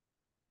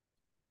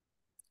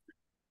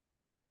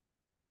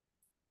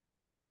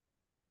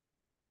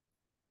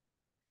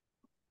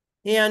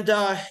 And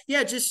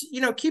just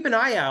keep an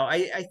eye out.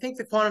 I think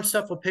the quantum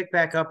stuff will pick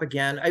back up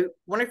again.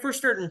 When I first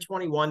started in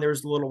 21, there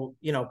was a little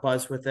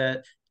buzz with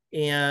it,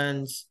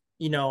 and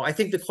I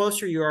think the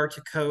closer you are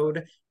to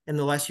code, and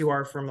the less you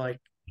are from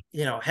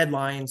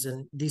headlines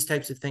and these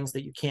types of things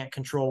that you can't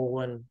control,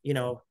 and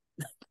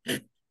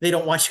they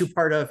don't want you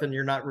part of, and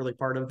you're not really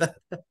part of that.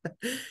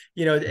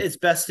 It's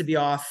best to be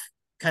off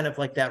kind of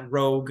like that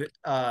rogue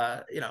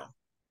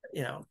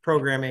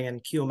programming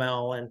and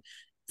QML and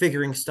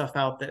figuring stuff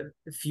out that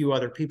few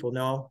other people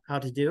know how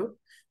to do.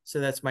 So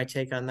that's my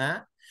take on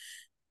that.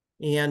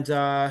 And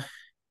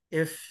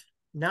if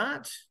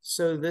not,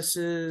 so this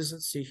is,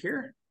 let's see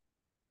here.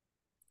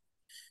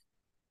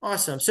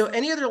 Awesome. So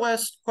any other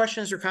last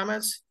questions or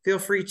comments? Feel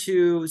free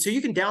to, so you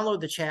can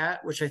download the chat,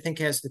 which I think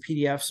has the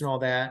PDFs and all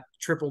that,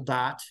 triple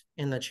dot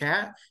in the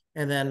chat.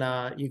 And then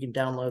you can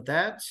download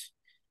that.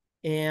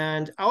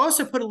 And I'll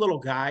also put a little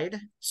guide.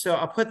 So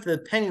I'll put the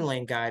penny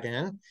lane guide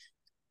in.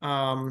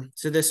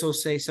 So this will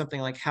say something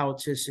like how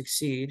to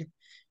succeed.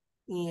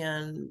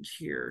 And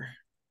here.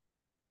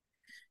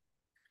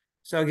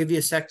 So I'll give you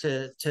a sec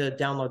to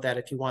download that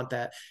if you want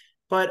that.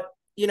 But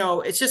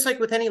it's just like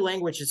with any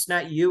language, it's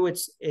not you,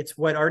 it's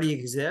what already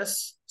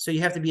exists. So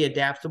you have to be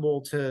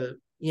adaptable to,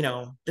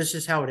 this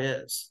is how it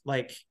is.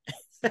 Like,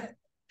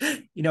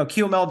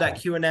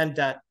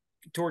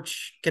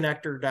 QML.QNN.torch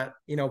connector.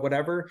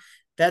 Whatever.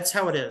 That's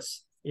how it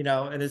is,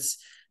 and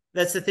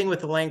that's the thing with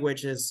the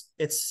language, is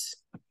it's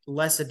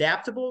less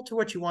adaptable to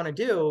what you want to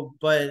do,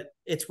 but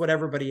it's what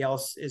everybody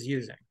else is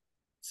using.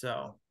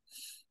 So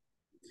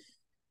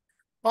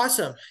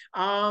awesome.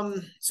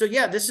 So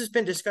yeah, this has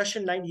been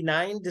discussion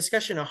 99,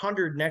 discussion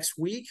 100 next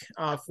week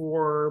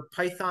for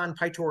Python,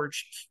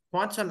 PyTorch,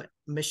 quantum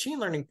machine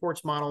learning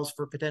ports models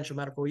for potential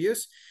medical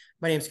use.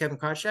 My name is Kevin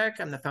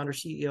Koschak. I'm the founder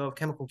CEO of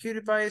Chemical Q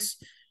Device.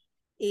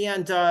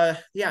 And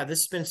yeah, this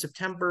has been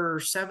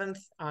September 7th,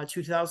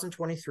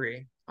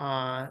 2023.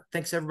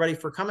 Thanks everybody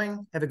for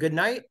coming. Have a good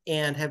night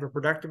and have a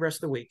productive rest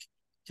of the week.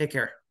 Take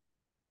care.